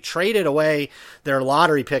guarantee. They traded away their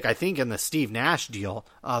lottery pick, I think, in the Steve Nash deal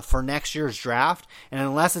for next year's draft, and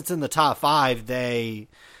unless it's in the top 5, they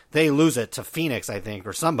lose it to Phoenix, I think,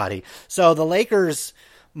 or somebody. So the Lakers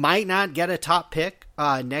might not get a top pick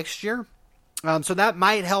next year. So that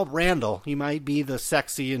might help Randall. He might be the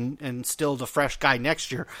sexy and still the fresh guy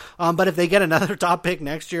next year. But if they get another top pick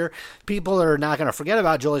next year, people are not going to forget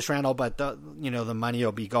about Julius Randle, but the money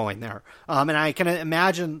will be going there. And I can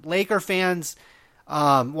imagine Laker fans,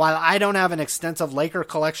 while I don't have an extensive Laker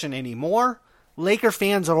collection anymore, Laker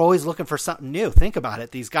fans are always looking for something new. Think about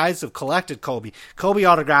it. These guys have collected Kobe. Kobe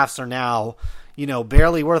autographs are now,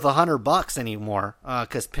 barely worth $100 anymore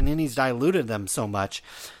because Panini's diluted them so much.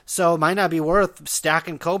 So it might not be worth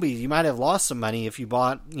stacking Kobe. You might have lost some money if you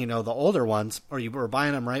bought, the older ones, or you were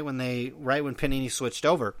buying them right when Panini switched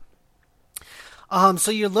over.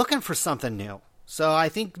 So you're looking for something new. So I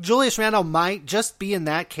think Julius Randle might just be, in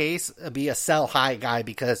that case, be a sell high guy,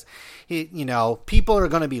 because people are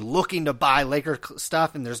going to be looking to buy Laker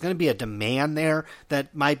stuff, and there's going to be a demand there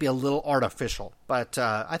that might be a little artificial. But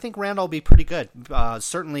I think Randle will be pretty good.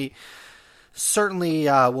 Certainly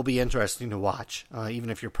will be interesting to watch, even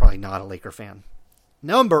if you're probably not a Laker fan.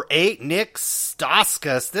 Number 8, Nick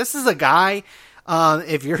Stauskas. This is a guy.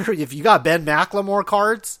 If you got Ben McLemore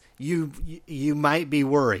cards, you might be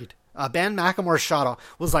worried. Ben McLemore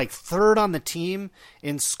was like 3rd on the team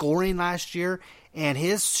in scoring last year, and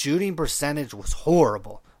his shooting percentage was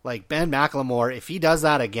horrible. Like, Ben McLemore, if he does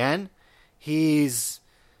that again, he's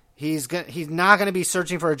not going to be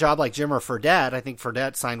searching for a job like Jimmer Fredette. I think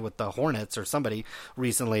Fredette signed with the Hornets or somebody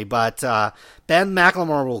recently, but Ben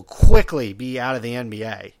McLemore will quickly be out of the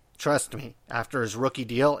NBA. Trust me, after his rookie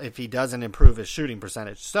deal, if he doesn't improve his shooting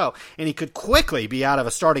percentage. And he could quickly be out of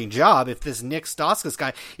a starting job if this Nick Stauskas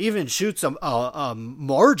guy even shoots a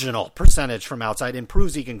marginal percentage from outside, and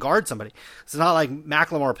proves he can guard somebody. It's not like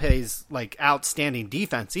McLemore plays like outstanding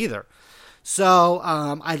defense either. So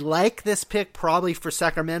I like this pick probably for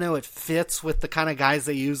Sacramento. It fits with the kind of guys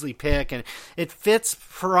they usually pick, and it fits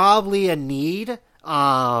probably a need.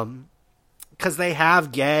 Because they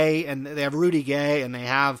have Gay, and they have Rudy Gay, and they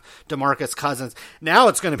have DeMarcus Cousins. Now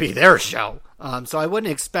it's going to be their show. So I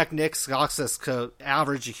wouldn't expect Nick Stauskas to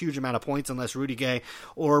average a huge amount of points unless Rudy Gay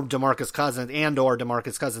or DeMarcus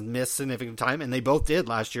Cousins missed significant time, and they both did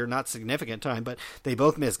last year. Not significant time, but they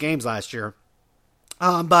both missed games last year.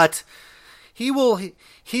 But he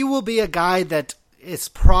will be a guy that is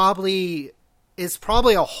probably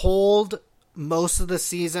a hold most of the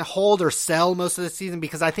season, hold or sell most of the season,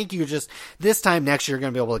 because I think this time next year, you're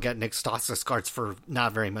going to be able to get Nick Stauskas cards for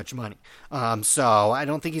not very much money. So I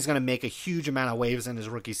don't think he's going to make a huge amount of waves in his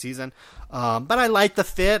rookie season. But I like the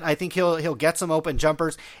fit. I think he'll get some open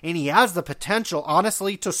jumpers, and he has the potential,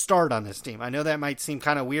 honestly, to start on this team. I know that might seem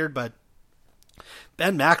kind of weird, but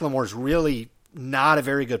Ben McLemore is really not a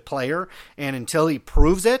very good player, and until he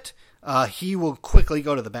proves it, he will quickly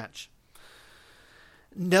go to the bench.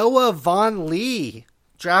 Noah Vonleh,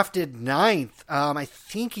 drafted 9th. I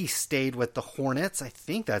think he stayed with the Hornets. I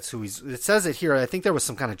think that's who it says it here. I think there was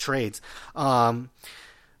some kind of trades.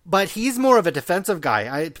 But he's more of a defensive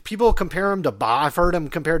guy. People compare him to Bosh. I've heard him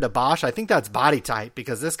compared to Bosh. I think that's body type,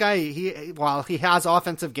 because this guy, while he has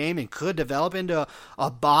offensive game and could develop into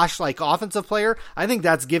a Bosh-like offensive player, I think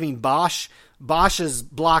that's giving Bosh's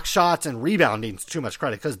block shots and rebounding too much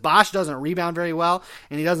credit, because Bosh doesn't rebound very well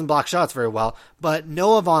and he doesn't block shots very well. But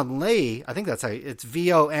Noah Vonleh, I think that's how it's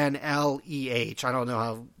Vonleh. I don't know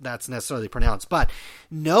how that's necessarily pronounced, but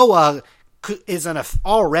Noah is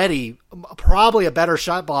already probably a better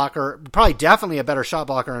shot blocker, probably definitely a better shot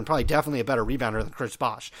blocker, and probably definitely a better rebounder than Chris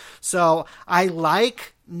Bosh. So I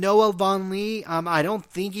like Noah Vonleh. I don't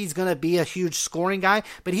think he's going to be a huge scoring guy,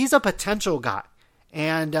 but he's a potential guy.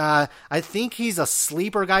 And I think he's a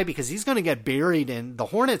sleeper guy, because he's going to get buried in. The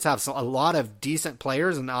Hornets have a lot of decent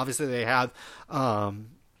players, and obviously they have,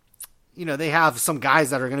 they have some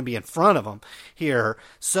guys that are going to be in front of them here.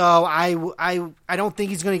 So I don't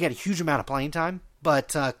think he's going to get a huge amount of playing time.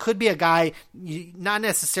 but could be a guy you not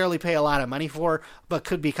necessarily pay a lot of money for, but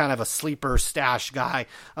could be kind of a sleeper stash guy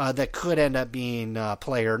that could end up being a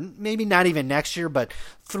player, maybe not even next year, but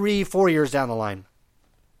 3-4 years down the line.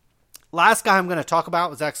 Last guy I'm going to talk about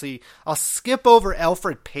was actually, I'll skip over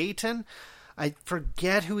Elfrid Payton. I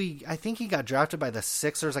forget I think he got drafted by the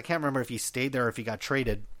Sixers. I can't remember if he stayed there or if he got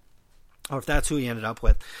traded, or if that's who he ended up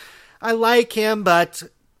with. I like him, but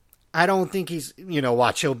I don't think he's,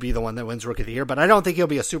 watch, he'll be the one that wins Rookie of the Year, but I don't think he'll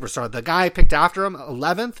be a superstar. The guy I picked after him,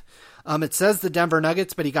 11th, it says the Denver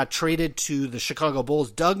Nuggets, but he got traded to the Chicago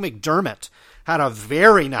Bulls. Doug McDermott had a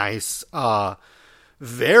very nice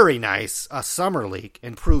summer league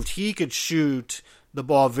and proved he could shoot the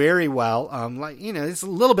ball very well. It's a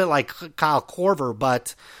little bit like Kyle Korver,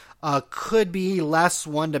 but could be less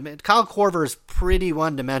one-dimensional. Kyle Korver is pretty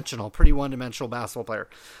one-dimensional basketball player.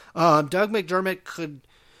 Doug McDermott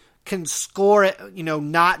can score it,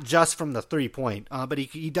 not just from the three-point, but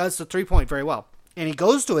he does the three-point very well. And he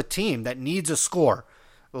goes to a team that needs a score.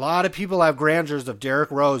 A lot of people have grandeurs of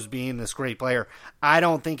Derrick Rose being this great player. I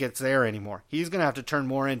don't think it's there anymore. He's going to have to turn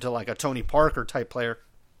more into like a Tony Parker type player,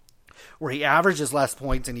 where he averages less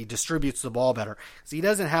points and he distributes the ball better. Because he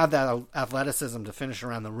doesn't have that athleticism to finish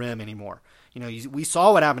around the rim anymore. We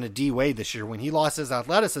saw what happened to D. Wade this year when he lost his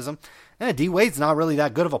athleticism. D. Wade's not really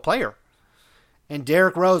that good of a player. And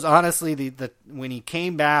Derrick Rose, honestly, when he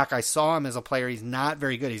came back, I saw him as a player. He's not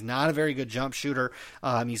very good. He's not a very good jump shooter.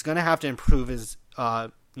 He's going to have to improve his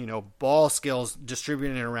ball skills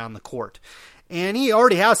distributing it around the court. And he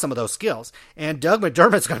already has some of those skills. And Doug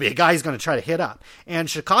McDermott's going to be a guy he's going to try to hit up. And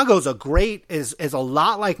Chicago's is a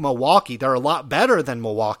lot like Milwaukee. They're a lot better than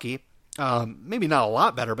Milwaukee. Maybe not a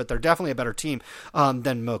lot better, but they're definitely a better team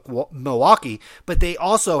than Milwaukee. But they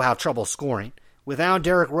also have trouble scoring. Without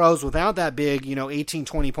Derrick Rose, without that big, 18,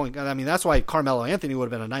 20 point, that's why Carmelo Anthony would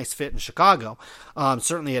have been a nice fit in Chicago.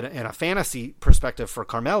 Certainly in a fantasy perspective for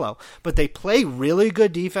Carmelo. But they play really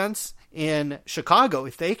good defense in Chicago.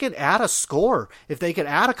 If they could add a score, if they could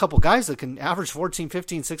add a couple guys that can average 14,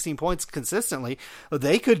 15, 16 points consistently,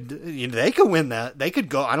 they could win that. They could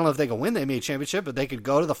go, I don't know if they can win the NBA championship, but they could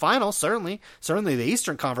go to the finals, certainly the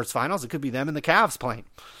Eastern Conference finals. It could be them and the Cavs playing.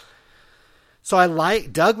 So I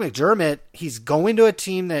like Doug McDermott. He's going to a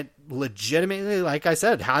team that legitimately, like I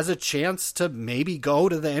said, has a chance to maybe go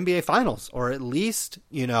to the NBA finals, or at least,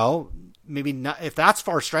 maybe not. If that's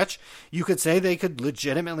far stretch, you could say they could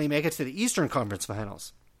legitimately make it to the Eastern Conference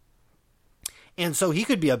finals. And so he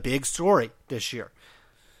could be a big story this year.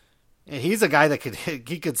 And he's a guy that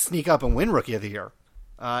he could sneak up and win Rookie of the Year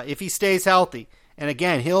if he stays healthy. And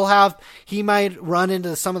again, he might run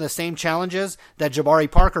into some of the same challenges that Jabari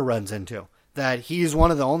Parker runs into. That he's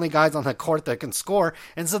one of the only guys on the court that can score,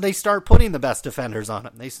 and so they start putting the best defenders on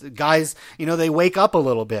him. They wake up a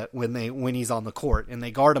little bit when he's on the court, and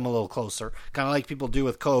they guard him a little closer, kind of like people do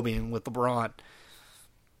with Kobe and with LeBron.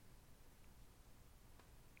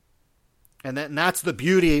 And that's the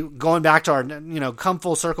beauty, going back to our, come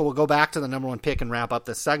full circle, we'll go back to the number one pick and wrap up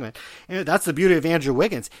this segment. And that's the beauty of Andrew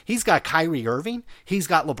Wiggins. He's got Kyrie Irving. He's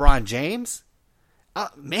got LeBron James.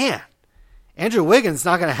 Man. Andrew Wiggins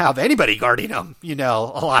not going to have anybody guarding him, a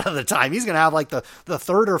lot of the time. He's going to have like the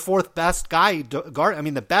third or fourth best guy guard.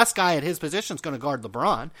 The best guy at his position is going to guard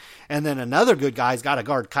LeBron. And then another good guy's got to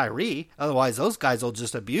guard Kyrie. Otherwise, those guys will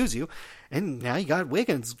just abuse you. And now you got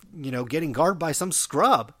Wiggins, getting guarded by some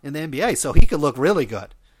scrub in the NBA. So he could look really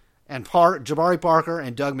good. And Jabari Parker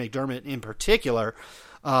and Doug McDermott in particular,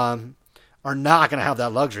 are not going to have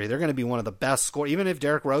that luxury. They're going to be one of the best scorers. Even if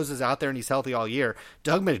Derrick Rose is out there and he's healthy all year,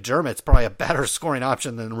 Doug McDermott's probably a better scoring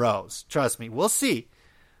option than Rose. Trust me. We'll see.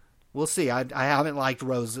 I haven't liked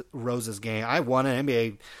Rose's game. I won an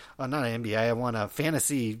NBA, not an NBA, I won a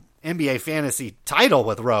NBA fantasy title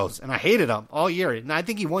with Rose, and I hated him all year. And I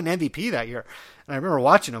think he won MVP that year. And I remember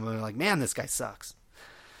watching him and I'm like, man, this guy sucks.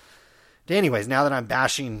 Anyways, now that I'm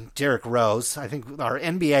bashing Derrick Rose, I think our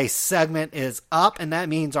NBA segment is up, and that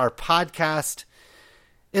means our podcast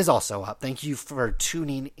is also up. Thank you for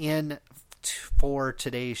tuning in for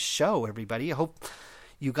today's show, everybody. I hope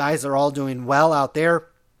you guys are all doing well out there.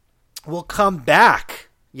 We'll come back.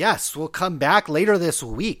 Yes, we'll come back later this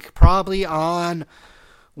week, probably on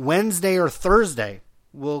Wednesday or Thursday.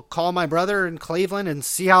 We'll call my brother in Cleveland and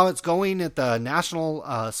see how it's going at the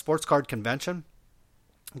National Sports Card Convention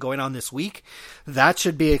going on this week. That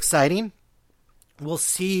should be exciting. We'll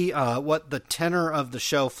see what the tenor of the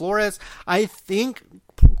show floor is. I think,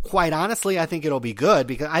 quite honestly, I think it'll be good,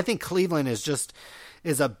 because I think Cleveland is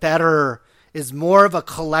more of a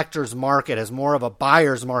collector's market, is more of a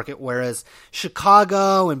buyer's market, whereas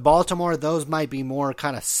Chicago and Baltimore, those might be more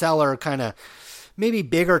kind of seller, kind of maybe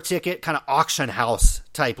bigger ticket kind of auction house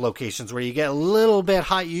type locations where you get a little bit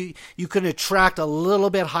high. You can attract a little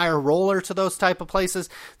bit higher roller to those type of places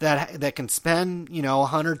that can spend,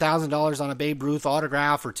 $100,000 on a Babe Ruth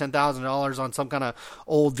autograph or $10,000 on some kind of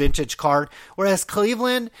old vintage card. Whereas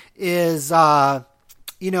Cleveland is, I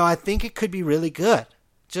think it could be really good.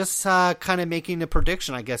 Just kind of making a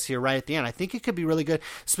prediction, I guess, here right at the end. I think it could be really good,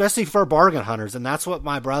 especially for bargain hunters. And that's what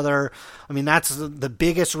my brother, that's the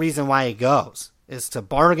biggest reason why he goes, is to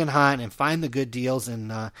bargain hunt and find the good deals.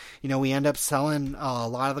 And, we end up selling a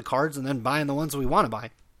lot of the cards and then buying the ones we want to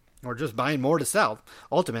buy, or just buying more to sell,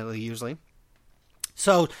 ultimately, usually.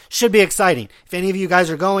 So, should be exciting. If any of you guys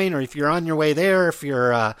are going, or if you're on your way there, if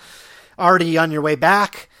you're already on your way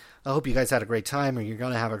back, I hope you guys had a great time, or you're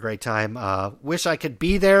going to have a great time. Wish I could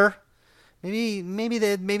be there. Maybe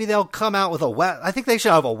they'll come out with I think they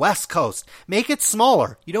should have a West Coast. Make it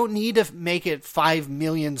smaller. You don't need to make it 5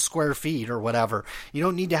 million square feet or whatever. You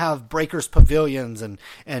don't need to have Breakers pavilions and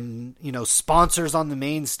sponsors on the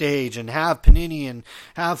main stage and have Panini and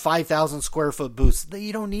have 5,000 square foot booths.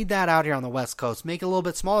 You don't need that out here on the West Coast. Make it a little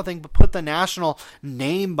bit smaller thing, but put the national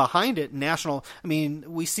name behind it.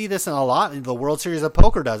 We see this in a lot. The World Series of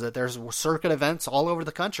Poker does it. There's circuit events all over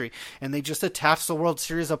the country, and they just attach the World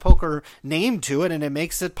Series of Poker name to it, and it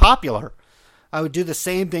makes it popular. I would do the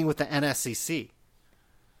same thing with the NSCC.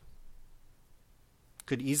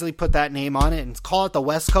 Could easily put that name on it and call it the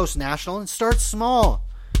West Coast National and start small.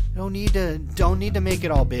 Don't need to make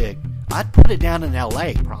it all big. I'd put it down in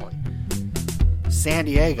LA, probably. San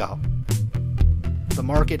Diego. The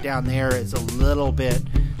market down there is a little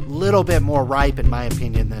bit more ripe, in my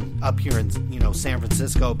opinion, than up here in San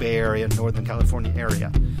Francisco, Bay Area, Northern California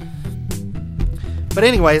area. But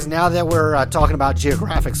anyways, now that we're talking about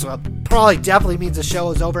geographics, probably definitely means the show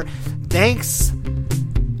is over. Thanks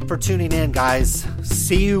for tuning in, guys.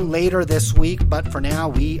 See you later this week. But for now,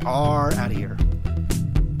 we are out of here.